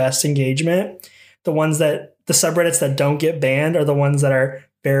have the best engagement, the subreddits that don't get banned are the ones that are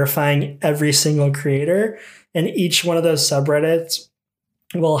verifying every single creator. And each one of those subreddits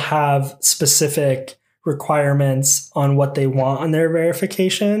will have specific requirements on what they want on their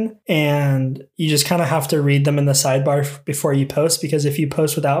verification. And you just kind of have to read them in the sidebar before you post, because if you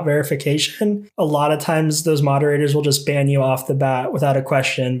post without verification, a lot of times those moderators will just ban you off the bat without a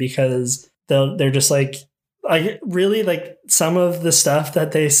question, because they're just like really like some of the stuff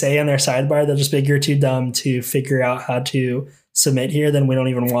that they say in their sidebar, they'll just be like, you're too dumb to figure out how to submit here, then we don't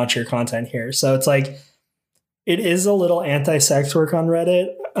even want your content here. So it's like, it is a little anti-sex work on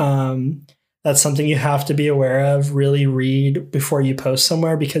Reddit. That's something you have to be aware of, really read before you post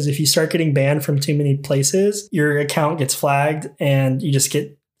somewhere, because if you start getting banned from too many places, your account gets flagged and you just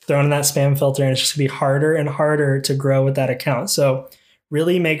get thrown in that spam filter, and it's just gonna be harder and harder to grow with that account. So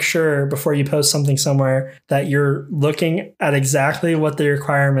really make sure before you post something somewhere that you're looking at exactly what the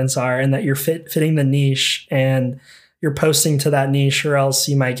requirements are and that you're fitting the niche and you're posting to that niche, or else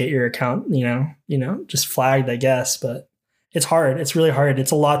you might get your account, just flagged, I guess. But it's hard. It's really hard.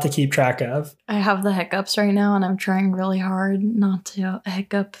 It's a lot to keep track of. I have the hiccups right now, and I'm trying really hard not to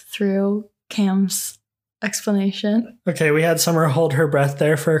hiccup through Cam's explanation. Okay, we had Summer hold her breath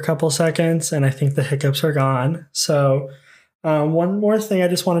there for a couple seconds, and I think the hiccups are gone. So one more thing I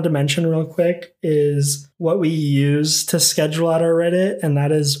just wanted to mention real quick is what we use to schedule out our Reddit, and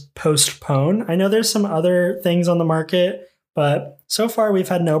that is Postpone. I know there's some other things on the market, but so far we've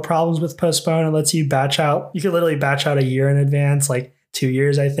had no problems with Postpone. It lets you batch out. You could literally batch out a year in advance, like 2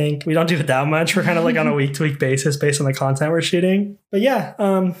 years, I think. We don't do it that much. We're kind of like on a week-to-week basis based on the content we're shooting. But yeah,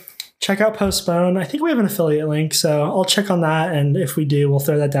 check out Postpone. I think we have an affiliate link, so I'll check on that. And if we do, we'll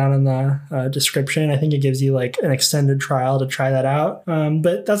throw that down in the description. I think it gives you like an extended trial to try that out.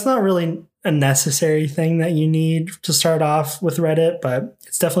 But that's not really a necessary thing that you need to start off with Reddit, but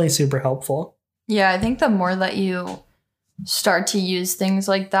it's definitely super helpful. Yeah, I think the more that you start to use things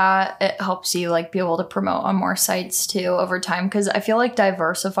like that, it helps you like be able to promote on more sites too over time, because I feel like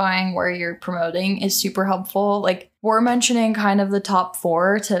diversifying where you're promoting is super helpful. Like, we're mentioning kind of the top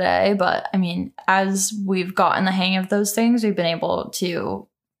 4 today, but I mean, as we've gotten the hang of those things, we've been able to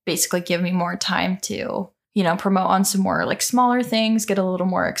basically give me more time to, promote on some more like smaller things, get a little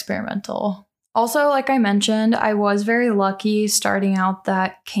more experimental. Also, like I mentioned, I was very lucky starting out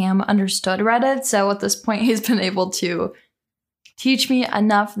that Cam understood Reddit. So at this point, he's been able to teach me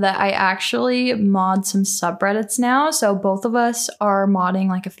enough that I actually mod some subreddits now. So both of us are modding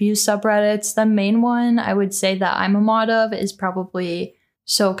like a few subreddits. The main one I would say that I'm a mod of is probably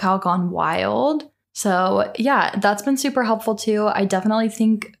SoCal Gone Wild. So yeah, that's been super helpful too. I definitely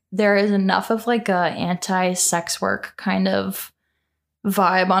think there is enough of like a anti-sex work kind of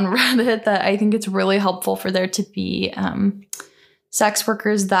vibe on Reddit that I think it's really helpful for there to be sex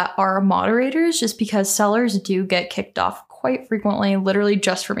workers that are moderators, just because sellers do get kicked off quite frequently, literally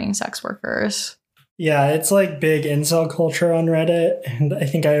just for being sex workers. Yeah, it's like big incel culture on Reddit. And I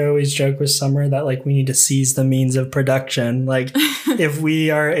think I always joke with Summer that like we need to seize the means of production. Like if we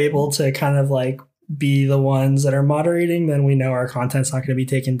are able to kind of like be the ones that are moderating, then we know our content's not going to be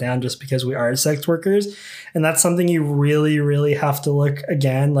taken down just because we are sex workers. And that's something you really, really have to look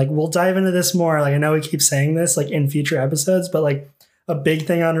again. Like we'll dive into this more. Like I know we keep saying this like in future episodes, but like a big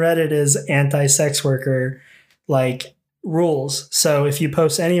thing on Reddit is anti-sex worker like rules. So if you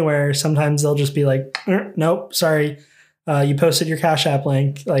post anywhere, sometimes they'll just be like, nope, sorry. You posted your Cash App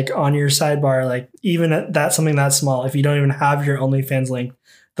link like on your sidebar. Like even that's something that small. If you don't even have your OnlyFans link,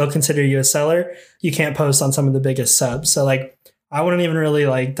 they'll consider you a seller. You can't post on some of the biggest subs. So like, I wouldn't even really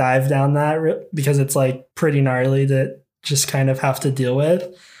like dive down that because it's like pretty gnarly to just kind of have to deal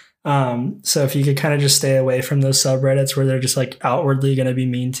with. So if you could kind of just stay away from those subreddits where they're just like outwardly going to be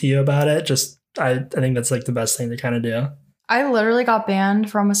mean to you about it, I think that's like the best thing to kind of do. I literally got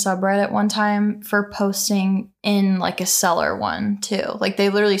banned from a subreddit one time for posting in like a seller one too. Like they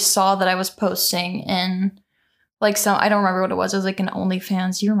literally saw that I was posting in like some, I don't remember what it was. It was like an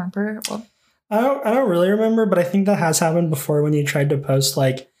OnlyFans. Do you remember? Well, I don't really remember, but I think that has happened before when you tried to post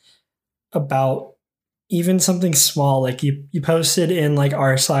like about even something small. Like you posted in like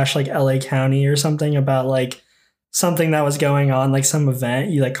r/like LA County or something about like something that was going on, like some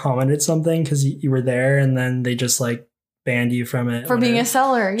event. You like commented something because you were there, and then they just like banned you from it for being a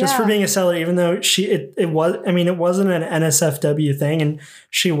seller. Just for being a seller, even though it wasn't an NSFW thing, and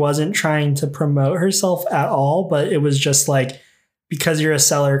she wasn't trying to promote herself at all, but it was just like because you're a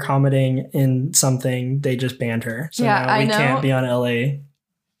seller commenting in something, they just banned her. So now we can't be on LA,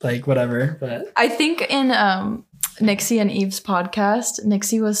 like whatever. But I think in Nixie and Eve's podcast,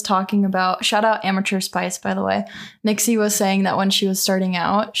 Nixie was talking about, shout out Amateur Spice, by the way. Nixie was saying that when she was starting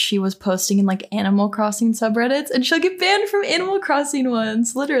out, she was posting in like Animal Crossing subreddits, and she'll get banned from Animal Crossing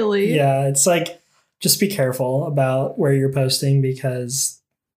ones, literally. Yeah, it's like, just be careful about where you're posting because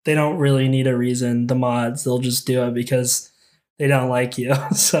they don't really need a reason. The mods, they'll just do it because they don't like you.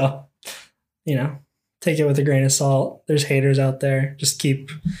 So, take it with a grain of salt. There's haters out there.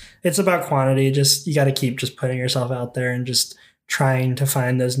 It's about quantity. You got to keep just putting yourself out there and just trying to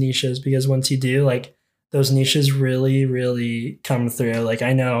find those niches, because once you do, like those niches really, really come through. Like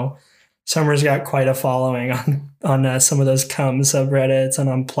I know Summer's got quite a following on some of those cum subreddits and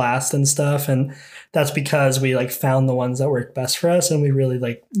on Plast and stuff, and that's because we like found the ones that work best for us, and we really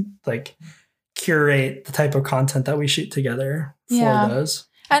like curate the type of content that we shoot together for those.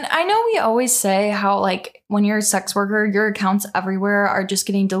 And I know we always say how like when you're a sex worker, your accounts everywhere are just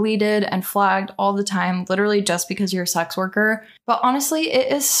getting deleted and flagged all the time, literally just because you're a sex worker. But honestly,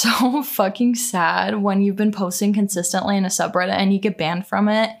 it is so fucking sad when you've been posting consistently in a subreddit and you get banned from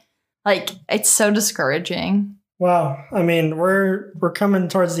it. Like, it's so discouraging. Wow. I mean, we're coming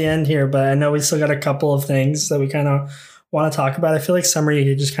towards the end here, but I know we still got a couple of things that we kind of want to talk about. I feel like Summer,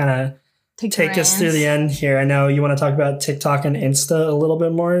 you could just kind of take us through the end here. I know you want to talk about TikTok and Insta a little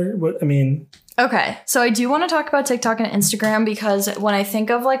bit more. Okay. So I do want to talk about TikTok and Instagram because when I think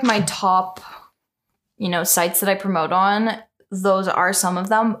of like my top, sites that I promote on, those are some of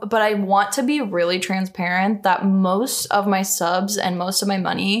them. But I want to be really transparent that most of my subs and most of my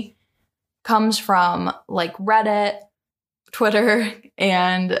money comes from like Reddit, Twitter,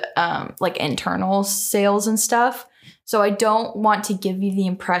 and like internal sales and stuff. So I don't want to give you the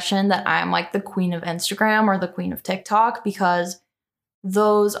impression that I'm like the queen of Instagram or the queen of TikTok, because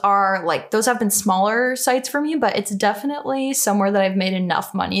those have been smaller sites for me, but it's definitely somewhere that I've made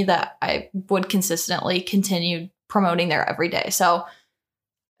enough money that I would consistently continue promoting there every day. So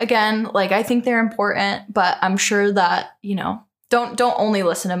again, like I think they're important, but I'm sure that, don't only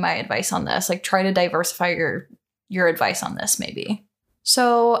listen to my advice on this. Like try to diversify your advice on this maybe.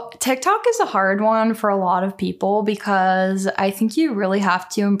 So TikTok is a hard one for a lot of people because I think you really have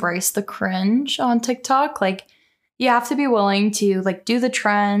to embrace the cringe on TikTok. Like you have to be willing to like do the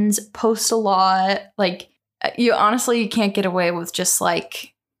trends, post a lot. Like you can't get away with just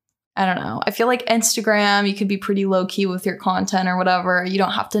like, I don't know. I feel like Instagram, you could be pretty low key with your content or whatever. You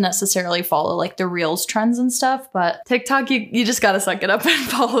don't have to necessarily follow like the Reels trends and stuff, but TikTok, you just got to suck it up and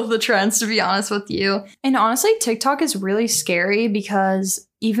follow the trends, to be honest with you. And honestly, TikTok is really scary because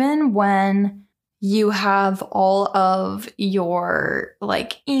even when you have all of your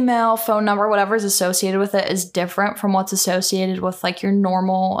like email, phone number, whatever is associated with it is different from what's associated with like your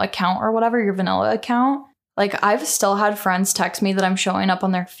normal account or whatever, your vanilla account. Like, I've still had friends text me that I'm showing up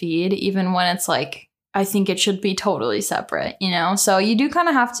on their feed, even when it's like, I think it should be totally separate, So you do kind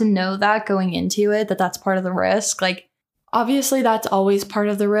of have to know that going into it, that's part of the risk. Like, obviously, that's always part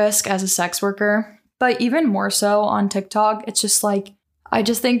of the risk as a sex worker. But even more so on TikTok, it's just like, I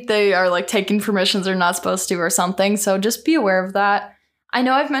just think they are like taking permissions they're not supposed to or something. So just be aware of that. I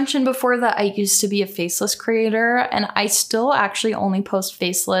know I've mentioned before that I used to be a faceless creator, and I still actually only post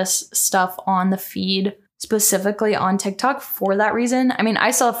faceless stuff on the feed specifically on TikTok for that reason. I mean,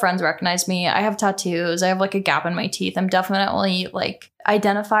 I still have friends recognize me. I have tattoos. I have like a gap in my teeth. I'm definitely like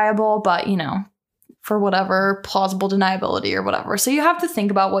identifiable, but for whatever plausible deniability or whatever. So you have to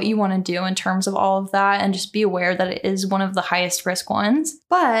think about what you want to do in terms of all of that and just be aware that it is one of the highest risk ones,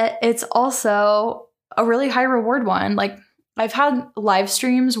 but it's also a really high reward one. Like I've had live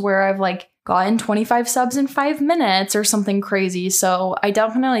streams where I've like gotten 25 subs in 5 minutes or something crazy. So I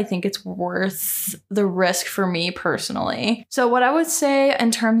definitely think it's worth the risk for me personally. So what I would say in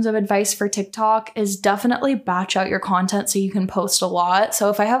terms of advice for TikTok is definitely batch out your content so you can post a lot.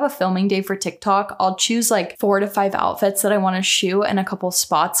 So if I have a filming day for TikTok, I'll choose like 4 to 5 outfits that I want to shoot and a couple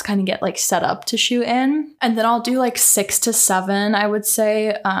spots kind of get like set up to shoot in. And then I'll do like 6 to 7, I would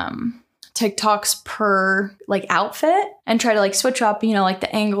say, TikToks per like outfit and try to like switch up, like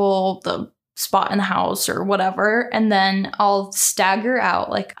the angle, the spot in the house or whatever. And then I'll stagger out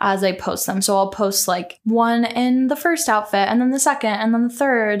like as I post them. So I'll post like one in the first outfit and then the second and then the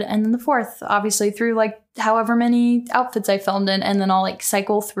third and then the fourth, obviously through like however many outfits I filmed in, and then I'll like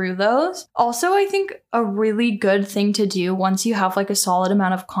cycle through those. Also, I think a really good thing to do once you have like a solid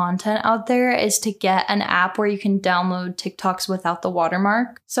amount of content out there is to get an app where you can download TikToks without the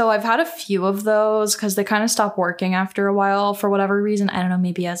watermark. So I've had a few of those because they kind of stop working after a while for whatever reason. I don't know,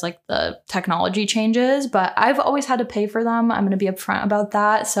 maybe as like the technology changes, but I've always had to pay for them. I'm going to be upfront about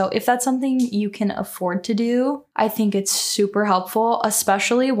that. So if that's something you can afford to do, I think it's super helpful,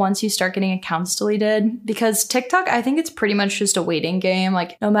 especially once you start getting accounts deleted. Because TikTok, I think it's pretty much just a waiting game.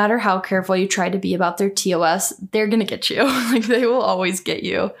 Like, no matter how careful you try to be about their TOS, they're gonna get you. Like, they will always get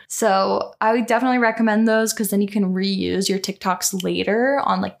you. So I would definitely recommend those because then you can reuse your TikToks later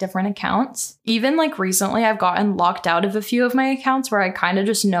on like different accounts. Even like recently, I've gotten locked out of a few of my accounts where I kind of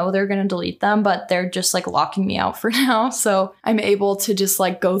just know they're gonna delete them, but they're just like locking me out for now. So I'm able to just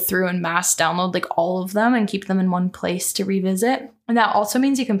like go through and mass download like all of them and keep them in one place to revisit. And that also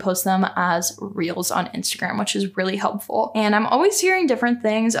means you can post them as reels on Instagram, which is really helpful. And I'm always hearing different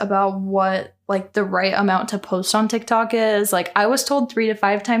things about what like the right amount to post on TikTok is. Like I was told 3 to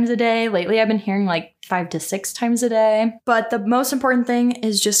 5 times a day. Lately, I've been hearing like 5 to 6 times a day. But the most important thing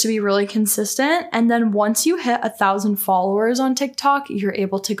is just to be really consistent. And then once you hit 1,000 followers on TikTok, you're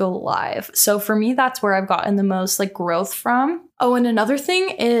able to go live. So for me, that's where I've gotten the most like growth from. Oh, and another thing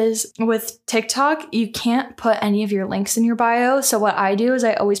is with TikTok, you can't put any of your links in your bio. So what I do is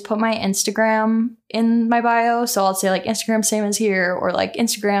I always put my Instagram in my bio. So I'll say like Instagram same as here, or like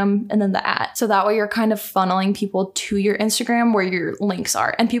Instagram and then the @ So that way you're kind of funneling people to your Instagram where your links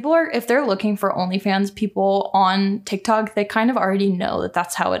are. And people are, if they're looking for OnlyFans people on TikTok, they kind of already know that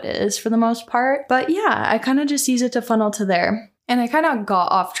that's how it is for the most part. But yeah, I kind of just use it to funnel to there. And I kind of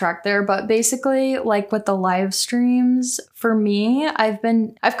got off track there, but basically like with the live streams, for me, I've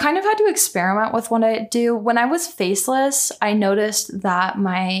kind of had to experiment with what I do. When I was faceless, I noticed that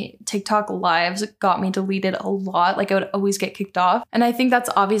my TikTok lives got me deleted a lot. Like I would always get kicked off. And I think that's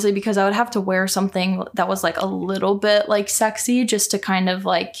obviously because I would have to wear something that was like a little bit like sexy just to kind of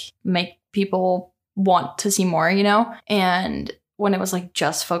like make people want to see more, you know? And when it was like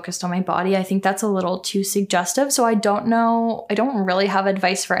just focused on my body, I think that's a little too suggestive. So I don't know. I don't really have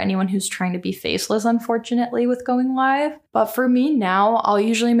advice for anyone who's trying to be faceless, unfortunately, with going live. But for me now, I'll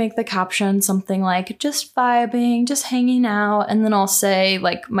usually make the caption something like just vibing, just hanging out. And then I'll say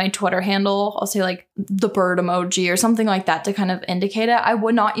like my Twitter handle, I'll say like the bird emoji or something like that to kind of indicate it. I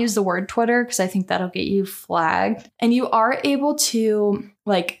would not use the word Twitter because I think that'll get you flagged. And you are able to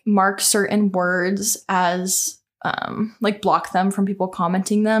like mark certain words as like block them from people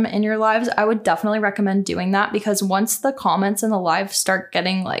commenting them in your lives. I would definitely recommend doing that because once the comments in the live start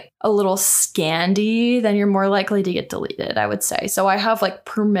getting like a little scandy, then you're more likely to get deleted, I would say. So I have like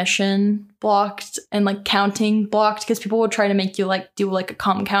permission blocked and like counting blocked because people will try to make you like do like a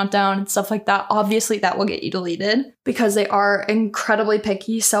countdown and stuff like that. Obviously that will get you deleted because they are incredibly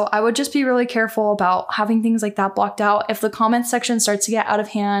picky. So I would just be really careful about having things like that blocked out. If the comment section starts to get out of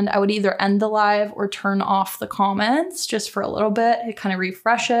hand, I would either end the live or turn off the comments just for a little bit to kind of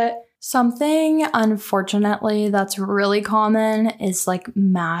refresh it. Something, unfortunately, that's really common is like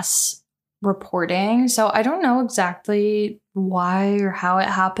mass reporting. So I don't know exactly why or how it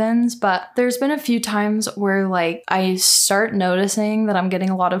happens, but there's been a few times where like I start noticing that I'm getting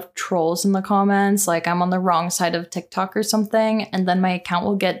a lot of trolls in the comments, like I'm on the wrong side of TikTok or something, and then my account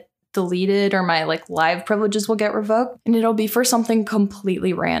will get deleted or my like live privileges will get revoked, and it'll be for something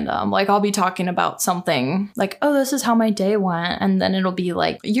completely random. Like I'll be talking about something like, oh, this is how my day went, and then it'll be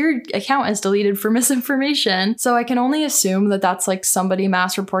like, your account is deleted for misinformation. So I can only assume that that's like somebody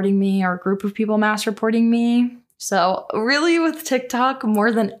mass reporting me or a group of people mass reporting me. So really with TikTok,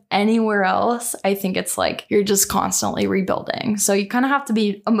 more than anywhere else, I think it's like you're just constantly rebuilding. So you kind of have to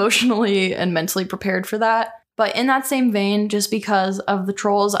be emotionally and mentally prepared for that. But in that same vein, just because of the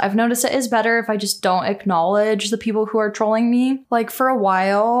trolls, I've noticed it is better if I just don't acknowledge the people who are trolling me. Like for a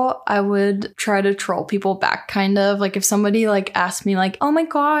while, I would try to troll people back kind of. Like if somebody like asked me like, oh my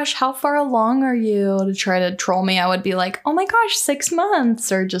gosh, how far along are you? To try to troll me, I would be like, oh my gosh, 6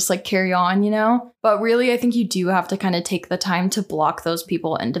 months, or just like carry on, you know? But really, I think you do have to kind of take the time to block those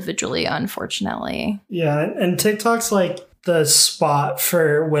people individually, unfortunately. Yeah, and TikTok's like the spot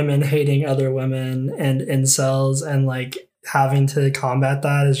for women hating other women and incels, and like having to combat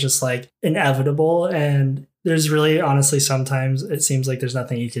that is just like inevitable. And there's really honestly sometimes it seems like there's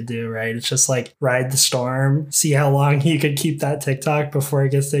nothing you could do, right? It's just like ride the storm, see how long you could keep that TikTok before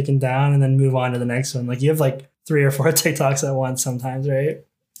it gets taken down, and then move on to the next one. Like you have like 3 or 4 TikToks at once sometimes, right?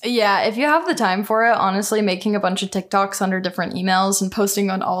 Yeah, if you have the time for it, honestly, making a bunch of TikToks under different emails and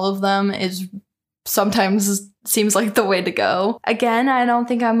posting on all of them is sometimes seems like the way to go. Again, I don't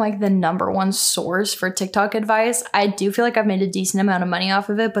think I'm like the #1 source for TikTok advice. I do feel like I've made a decent amount of money off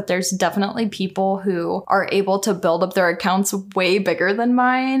of it, but there's definitely people who are able to build up their accounts way bigger than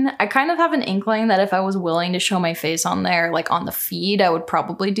mine. I kind of have an inkling that if I was willing to show my face on there, like on the feed, I would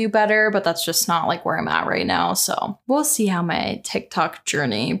probably do better, but that's just not like where I'm at right now. So we'll see how my TikTok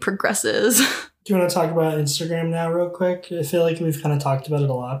journey progresses. Do you want to talk about Instagram now real quick? I feel like we've kind of talked about it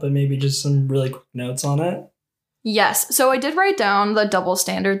a lot, but maybe just some really quick notes on it. Yes. So I did write down the double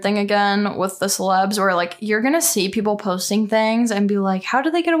standard thing again with the celebs, where like you're going to see people posting things and be like, how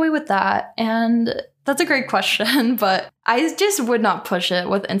do they get away with that? And that's a great question, but I just would not push it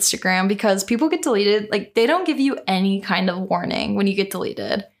with Instagram because people get deleted. Like they don't give you any kind of warning when you get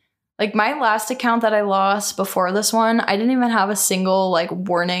deleted. Like my last account that I lost before this one, I didn't even have a single like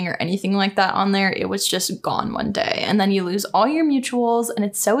warning or anything like that on there. It was just gone one day. And then you lose all your mutuals and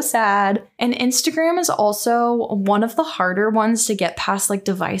it's so sad. And Instagram is also one of the harder ones to get past like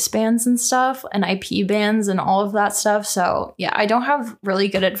device bans and stuff and IP bans and all of that stuff. So yeah, I don't have really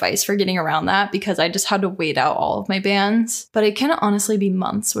good advice for getting around that because I just had to wait out all of my bans. But it can honestly be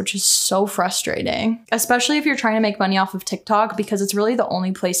months, which is so frustrating, especially if you're trying to make money off of TikTok because it's really the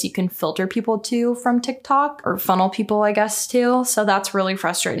only place you can filter people to from TikTok or funnel people, I guess, too. So that's really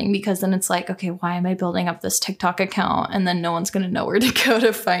frustrating because then it's like, okay, why am I building up this TikTok account? And then no one's going to know where to go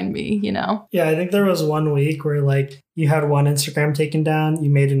to find me, you know? Yeah, I think there was one week where like you had one Instagram taken down, you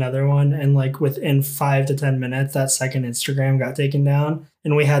made another one, and like within 5 to 10 minutes, that second Instagram got taken down.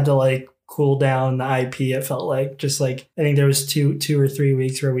 And we had to like cool down the IP. It felt like just like I think there was two or 3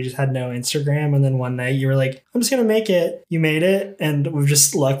 weeks where we just had no Instagram, and then one night you were like, I'm just gonna make it. You made it, and we've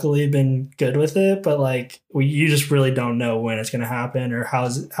just luckily been good with it. But like you just really don't know when it's gonna happen or how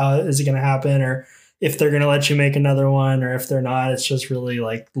is it gonna happen or if they're gonna let you make another one or if they're not. It's just really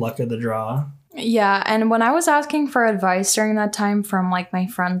like luck of the draw. Yeah, and when I was asking for advice during that time from like my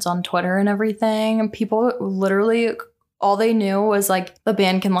friends on Twitter and everything, people literally all they knew was like the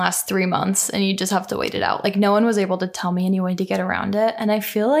ban can last 3 months and you just have to wait it out. Like no one was able to tell me any way to get around it. And I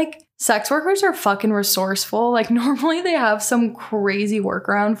feel like sex workers are fucking resourceful. Like normally they have some crazy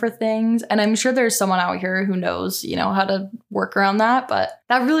workaround for things. And I'm sure there's someone out here who knows, you know, how to work around that. But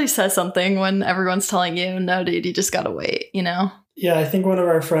that really says something when everyone's telling you, no, dude, you just gotta wait, you know? Yeah, I think one of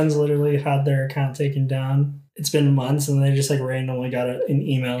our friends literally had their account taken down. It's been months and they just like randomly got an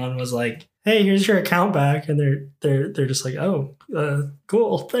email and was like, hey, here's your account back. And they're just like, oh,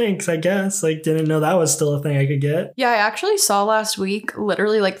 cool, thanks, I guess. Like, didn't know that was still a thing I could get. Yeah, I actually saw last week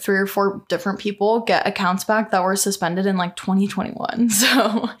literally like 3 or 4 different people get accounts back that were suspended in like 2021.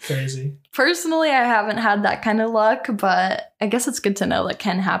 So Crazy. Personally, I haven't had that kind of luck, but I guess it's good to know that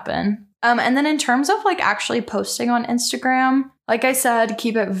can happen. And then in terms of like actually posting on Instagram, like I said,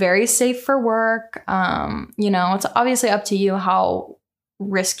 keep it very safe for work. You know, it's obviously up to you how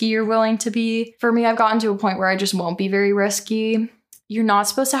risky you're willing to be. For me, I've gotten to a point where I just won't be very risky. You're not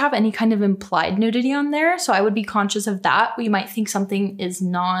supposed to have any kind of implied nudity on there, so I would be conscious of that. We might think something is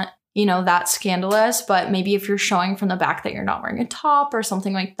not, you know, that scandalous, but maybe if you're showing from the back that you're not wearing a top or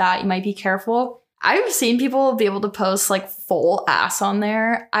something like that, you might be careful. I've seen people be able to post like full ass on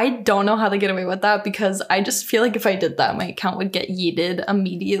there. I don't know how they get away with that because I just feel like if I did that, my account would get yeeted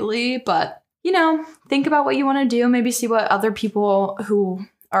immediately. But, you know, think about what you want to do. Maybe see what other people who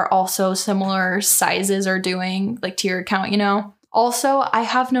are also similar sizes are doing, like to your account, you know. Also, I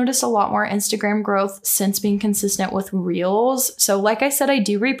have noticed a lot more Instagram growth since being consistent with Reels. So like I said, I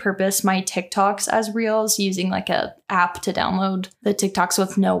do repurpose my TikToks as Reels using like a app to download the TikToks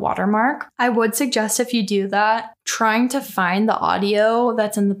with no watermark. I would suggest if you do that, trying to find the audio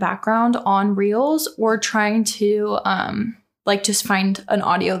that's in the background on Reels or trying to like just find an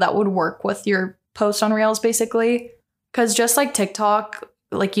audio that would work with your post on Reels basically. Because just like TikTok,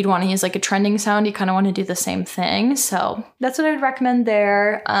 like you'd want to use like a trending sound, you kind of want to do the same thing. So that's what I'd recommend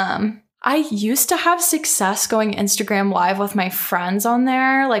there. I used to have success going Instagram live with my friends on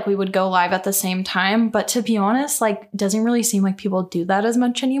there. Like we would go live at the same time. But to be honest, like it doesn't really seem like people do that as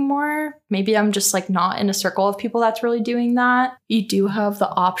much anymore. Maybe I'm just like not in a circle of people that's really doing that. You do have the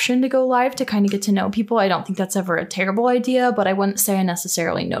option to go live to kind of get to know people. I don't think that's ever a terrible idea, but I wouldn't say I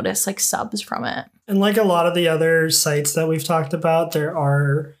necessarily notice like subs from it. And like a lot of the other sites that we've talked about, there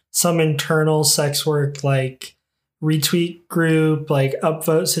are some internal sex work like retweet group, like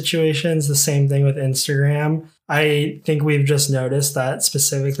upvote situations, the same thing with Instagram. I think we've just noticed that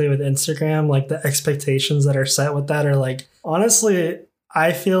specifically with Instagram, like the expectations that are set with that are like, honestly,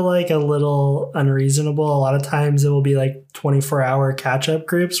 I feel like a little unreasonable. A lot of times it will be like 24-hour catch-up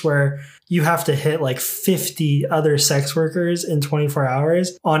groups where you have to hit like 50 other sex workers in 24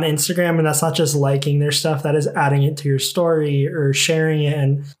 hours on Instagram. And that's not just liking their stuff, that is adding it to your story or sharing it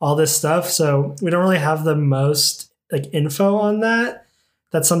and all this stuff. So we don't really have the most like info on that.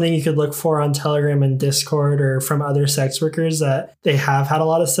 That's something you could look for on Telegram and Discord or from other sex workers that they have had a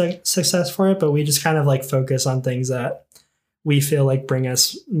lot of success for it. But we just kind of like focus on things that we feel like bring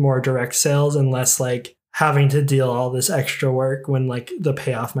us more direct sales and less like having to deal all this extra work when like the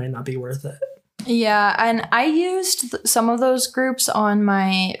payoff might not be worth it. Yeah, and I used some of those groups on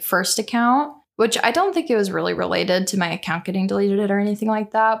my first account, which I don't think it was really related to my account getting deleted or anything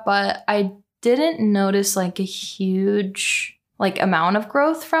like that, but I didn't notice like a huge like amount of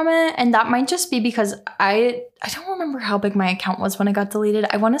growth from it. And that might just be because I don't remember how big my account was when it got deleted.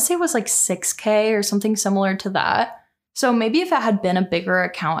 I want to say it was like 6K or something similar to that. So maybe if it had been a bigger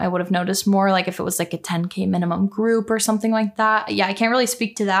account, I would have noticed more, like if it was like a 10K minimum group or something like that. Yeah, I can't really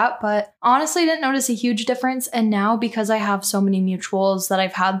speak to that, but honestly, I didn't notice a huge difference. And now because I have so many mutuals that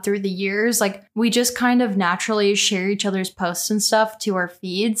I've had through the years, like we just kind of naturally share each other's posts and stuff to our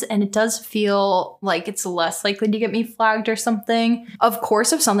feeds. And it does feel like it's less likely to get me flagged or something. Of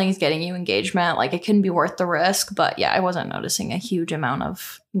course, if something is getting you engagement, like it can be worth the risk. But yeah, I wasn't noticing a huge amount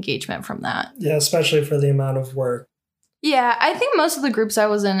of engagement from that. Yeah, especially for the amount of work. Yeah, I think most of the groups I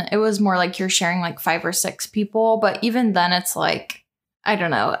was in, it was more like you're sharing like 5 or 6 people. But even then, it's like, I don't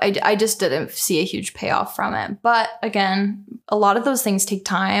know. I just didn't see a huge payoff from it. But again, a lot of those things take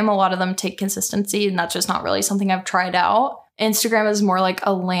time. A lot of them take consistency. And that's just not really something I've tried out. Instagram is more like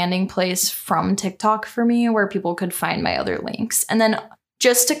a landing place from TikTok for me where people could find my other links. And then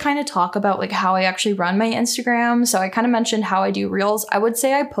just to kind of talk about like how I actually run my Instagram. So I kind of mentioned how I do reels. I would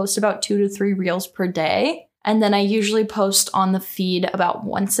say I post about 2 to 3 reels per day. And then I usually post on the feed about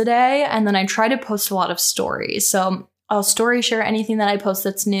once a day. And then I try to post a lot of stories. So I'll story share anything that I post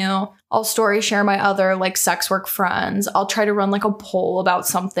that's new. I'll story share my other like sex work friends. I'll try to run like a poll about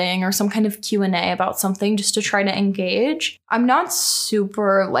something or some kind of Q&A about something just to try to engage. I'm not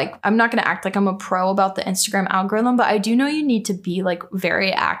super like, I'm not going to act like I'm a pro about the Instagram algorithm, but I do know you need to be like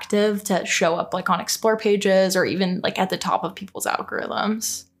very active to show up like on explore pages or even like at the top of people's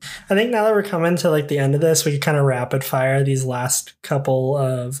algorithms. I think now that we're coming to like the end of this, we could kind of rapid fire these last couple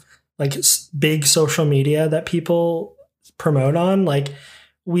of like big social media that people promote on. Like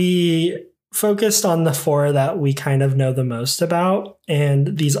we focused on the 4 that we kind of know the most about,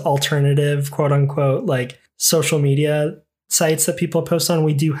 and these alternative quote unquote like social media sites that people post on.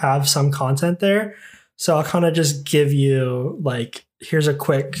 We do have some content there. So I'll kind of just give you like, here's a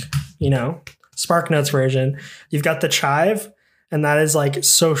quick, Spark Notes version. You've got the Chive. And that is like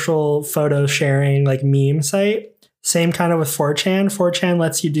social photo sharing, like meme site. Same kind of with 4chan. 4chan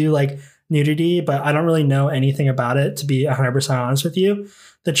lets you do like nudity, but I don't really know anything about it, to be 100% honest with you.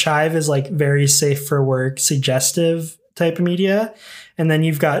 The Chive is like very safe for work, suggestive type of media. And then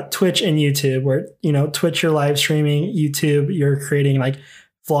you've got Twitch and YouTube where, Twitch you're live streaming, YouTube you're creating like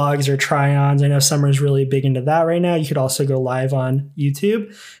vlogs or try-ons. I know Summer's really big into that right now. You could also go live on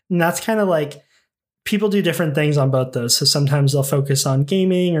YouTube. And that's kind of like, people do different things on both those. So sometimes they'll focus on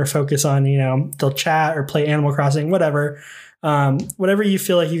gaming or focus on, they'll chat or play Animal Crossing, whatever. Whatever you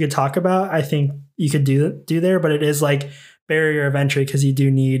feel like you could talk about, I think you could do there. But it is like barrier of entry because you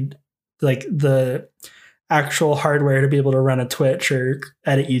do need like the actual hardware to be able to run a Twitch or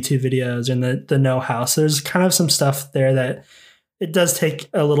edit YouTube videos and the know-how. So there's kind of some stuff there that it does take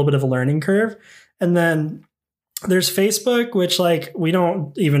a little bit of a learning curve. And then there's Facebook, which like we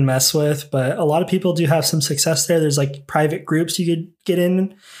don't even mess with, but a lot of people do have some success there. There's like private groups you could get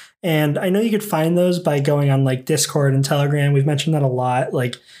in. And I know you could find those by going on like Discord and Telegram. We've mentioned that a lot.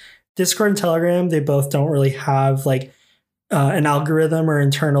 Like Discord and Telegram, they both don't really have like an algorithm or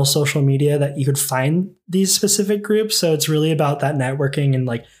internal social media that you could find these specific groups. So it's really about that networking and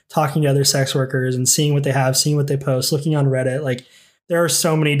like talking to other sex workers and seeing what they have, seeing what they post, looking on Reddit. Like there are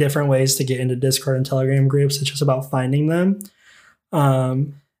so many different ways to get into Discord and Telegram groups. It's just about finding them.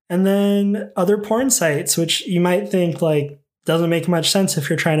 And then other porn sites, which you might think like doesn't make much sense if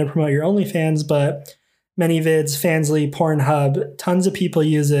you're trying to promote your OnlyFans, but ManyVids, Fansly, Pornhub, tons of people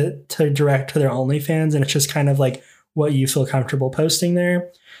use it to direct to their OnlyFans. And it's just kind of like what you feel comfortable posting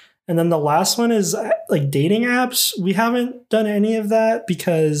there. And then the last one is like dating apps. We haven't done any of that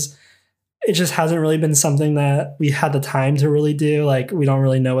because it just hasn't really been something that we had the time to really do. Like we don't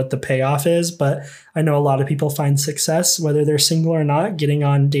really know what the payoff is, but I know a lot of people find success, whether they're single or not, getting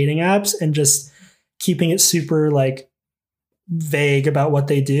on dating apps and just keeping it super like vague about what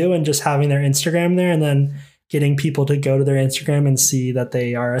they do and just having their Instagram there and then getting people to go to their Instagram and see that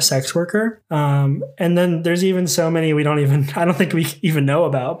they are a sex worker. And then there's even so many I don't think we even know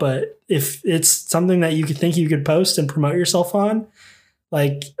about, but if it's something that you could think you could post and promote yourself on,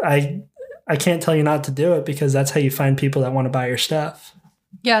 like I can't tell you not to do it because that's how you find people that want to buy your stuff.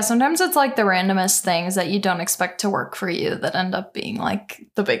 Yeah, sometimes it's like the randomest things that you don't expect to work for you that end up being like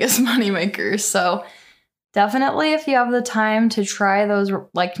the biggest money makers. So definitely if you have the time to try those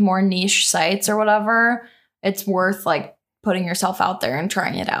like more niche sites or whatever, it's worth like putting yourself out there and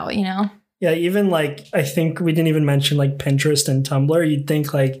trying it out, Yeah, even like I think we didn't even mention like Pinterest and Tumblr. You'd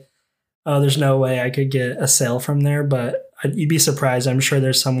think like, oh, there's no way I could get a sale from there, but you'd be surprised. I'm sure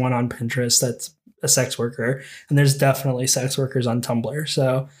there's someone on Pinterest that's a sex worker, and there's definitely sex workers on Tumblr.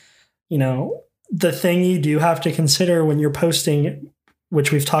 So, the thing you do have to consider when you're posting,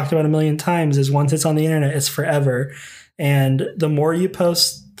 which we've talked about a million times, is once it's on the internet, it's forever. And the more you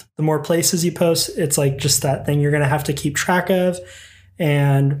post the more places you post, it's like just that thing you're going to have to keep track of.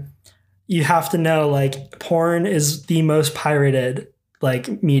 And you have to know, like, porn is the most pirated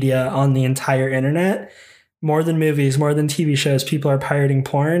like media on the entire internet. More than movies, more than TV shows, people are pirating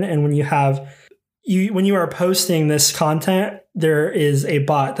porn. And when you are posting this content, there is a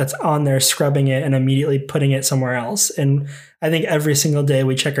bot that's on there scrubbing it and immediately putting it somewhere else. And I think every single day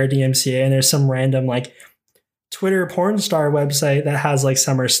we check our DMCA and there's some random like Twitter porn star website that has like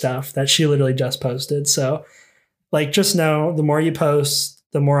summer stuff that she literally just posted. So like, just know the more you post,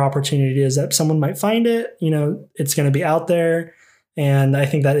 the more opportunity is that someone might find it. You know, it's going to be out there. And I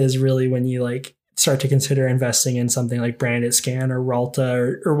think that is really when you like start to consider investing in something like Branded Scan or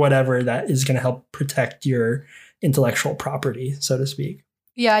Ralta or whatever that is going to help protect your intellectual property, so to speak.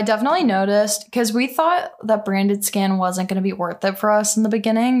 Yeah, I definitely noticed because we thought that Branded Scan wasn't going to be worth it for us in the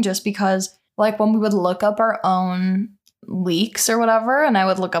beginning, just because like when we would look up our own leaks or whatever, and I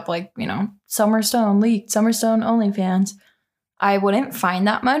would look up like, you know, Summerstone leaked, Summerstone OnlyFans, I wouldn't find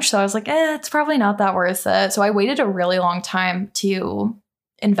that much. So I was like, it's probably not that worth it. So I waited a really long time to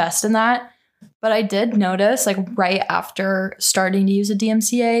invest in that. But I did notice, like, right after starting to use a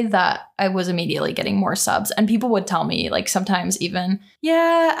DMCA, that I was immediately getting more subs. And people would tell me, like, sometimes even,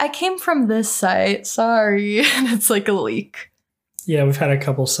 yeah, I came from this site. Sorry. And it's like a leak. Yeah, we've had a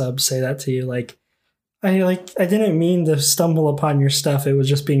couple subs say that to you. Like, I didn't mean to stumble upon your stuff. It was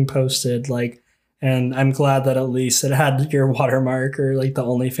just being posted. Like, and I'm glad that at least it had your watermark or like the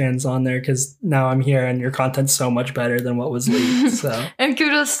OnlyFans on there, because now I'm here and your content's so much better than what was leaked. So and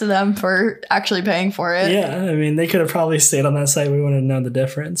kudos to them for actually paying for it. Yeah, I mean, they could have probably stayed on that site. We wouldn't have known the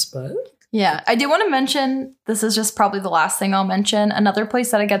difference, but yeah, I do want to mention, this is just probably the last thing I'll mention. Another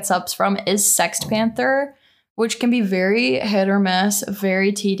place that I get subs from is Sext Panther, which can be very hit or miss,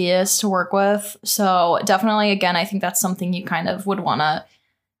 very tedious to work with. So definitely, again, I think that's something you kind of would want to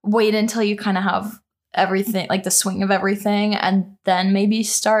wait until you kind of have everything, like the swing of everything, and then maybe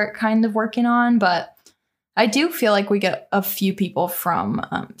start kind of working on. But I do feel like we get a few people from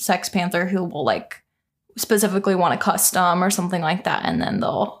Sext Panther who will like specifically want a custom or something like that, and then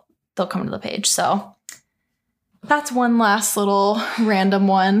they'll come to the page. So that's one last little random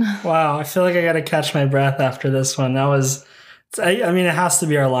one. Wow, I feel like I got to catch my breath after this one. That was, I mean, it has to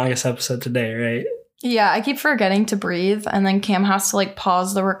be our longest episode today, right? Yeah, I keep forgetting to breathe, and then Cam has to like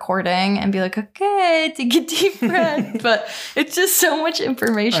pause the recording and be like, okay, take a deep breath. But it's just so much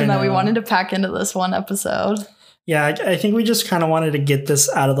information that we wanted to pack into this one episode. Yeah, I think we just kind of wanted to get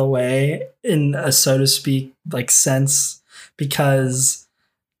this out of the way in a, so to speak, like sense, because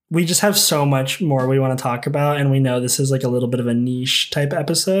we just have so much more we want to talk about. And we know this is like a little bit of a niche type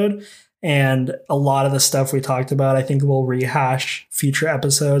episode. And a lot of the stuff we talked about, I think we'll rehash future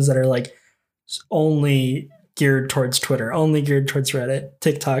episodes that are like only geared towards Twitter, only geared towards Reddit,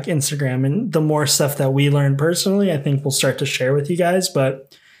 TikTok, Instagram. And the more stuff that we learn personally, I think we'll start to share with you guys.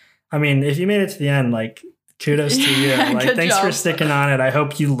 But I mean, if you made it to the end, like, kudos to you. Like, thanks for sticking on it. I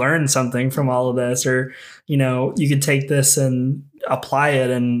hope you learned something from all of this, or, you know, you could take this and apply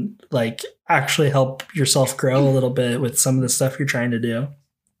it and like actually help yourself grow a little bit with some of the stuff you're trying to do.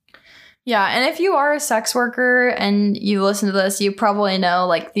 Yeah, and if you are a sex worker and you listen to this, you probably know,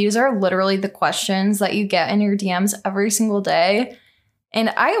 like, these are literally the questions that you get in your DMs every single day. And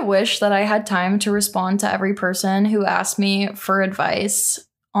I wish that I had time to respond to every person who asked me for advice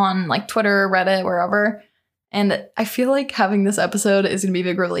on, like, Twitter, Reddit, wherever. And I feel like having this episode is going to be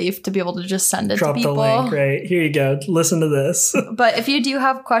a big relief to be able to just send it to people. Drop the link, right? Here you go. Listen to this. But if you do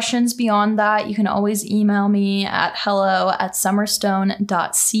have questions beyond that, you can always email me at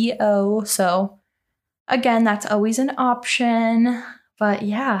hello@summerstone.co. So again, that's always an option. But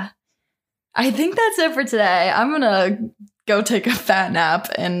yeah, I think that's it for today. I'm going to go take a fat nap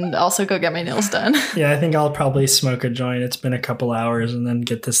and also go get my nails done. Yeah, I think I'll probably smoke a joint. It's been a couple hours, and then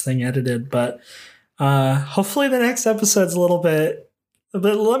get this thing edited. But hopefully the next episode's a little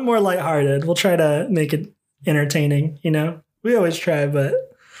more lighthearted. We'll try to make it entertaining, you know? We always try, but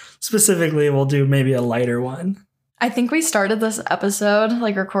specifically we'll do maybe a lighter one. I think we started this episode,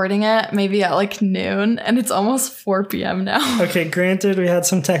 like, recording it maybe at like noon, and it's almost 4 p.m. now. Okay, granted, we had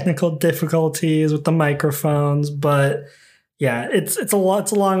some technical difficulties with the microphones, but yeah, it's a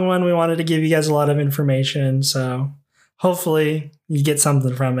long one. We wanted to give you guys a lot of information, so hopefully you get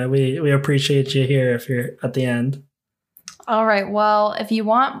something from it. We appreciate you here if you're at the end. All right. Well, if you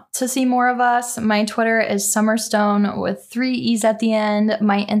want to see more of us, my Twitter is Summerstone with 3 E's at the end.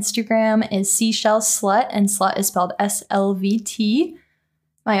 My Instagram is Seashell Slut, and slut is spelled SLVT.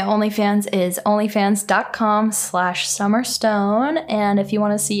 My OnlyFans is onlyfans.com/Summerstone. And if you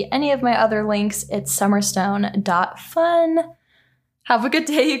want to see any of my other links, it's summerstone.fun. Have a good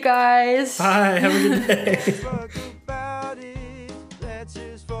day, you guys. Bye. Have a good day. Fuck about it. Let's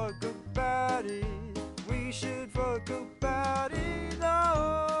just fuck about it.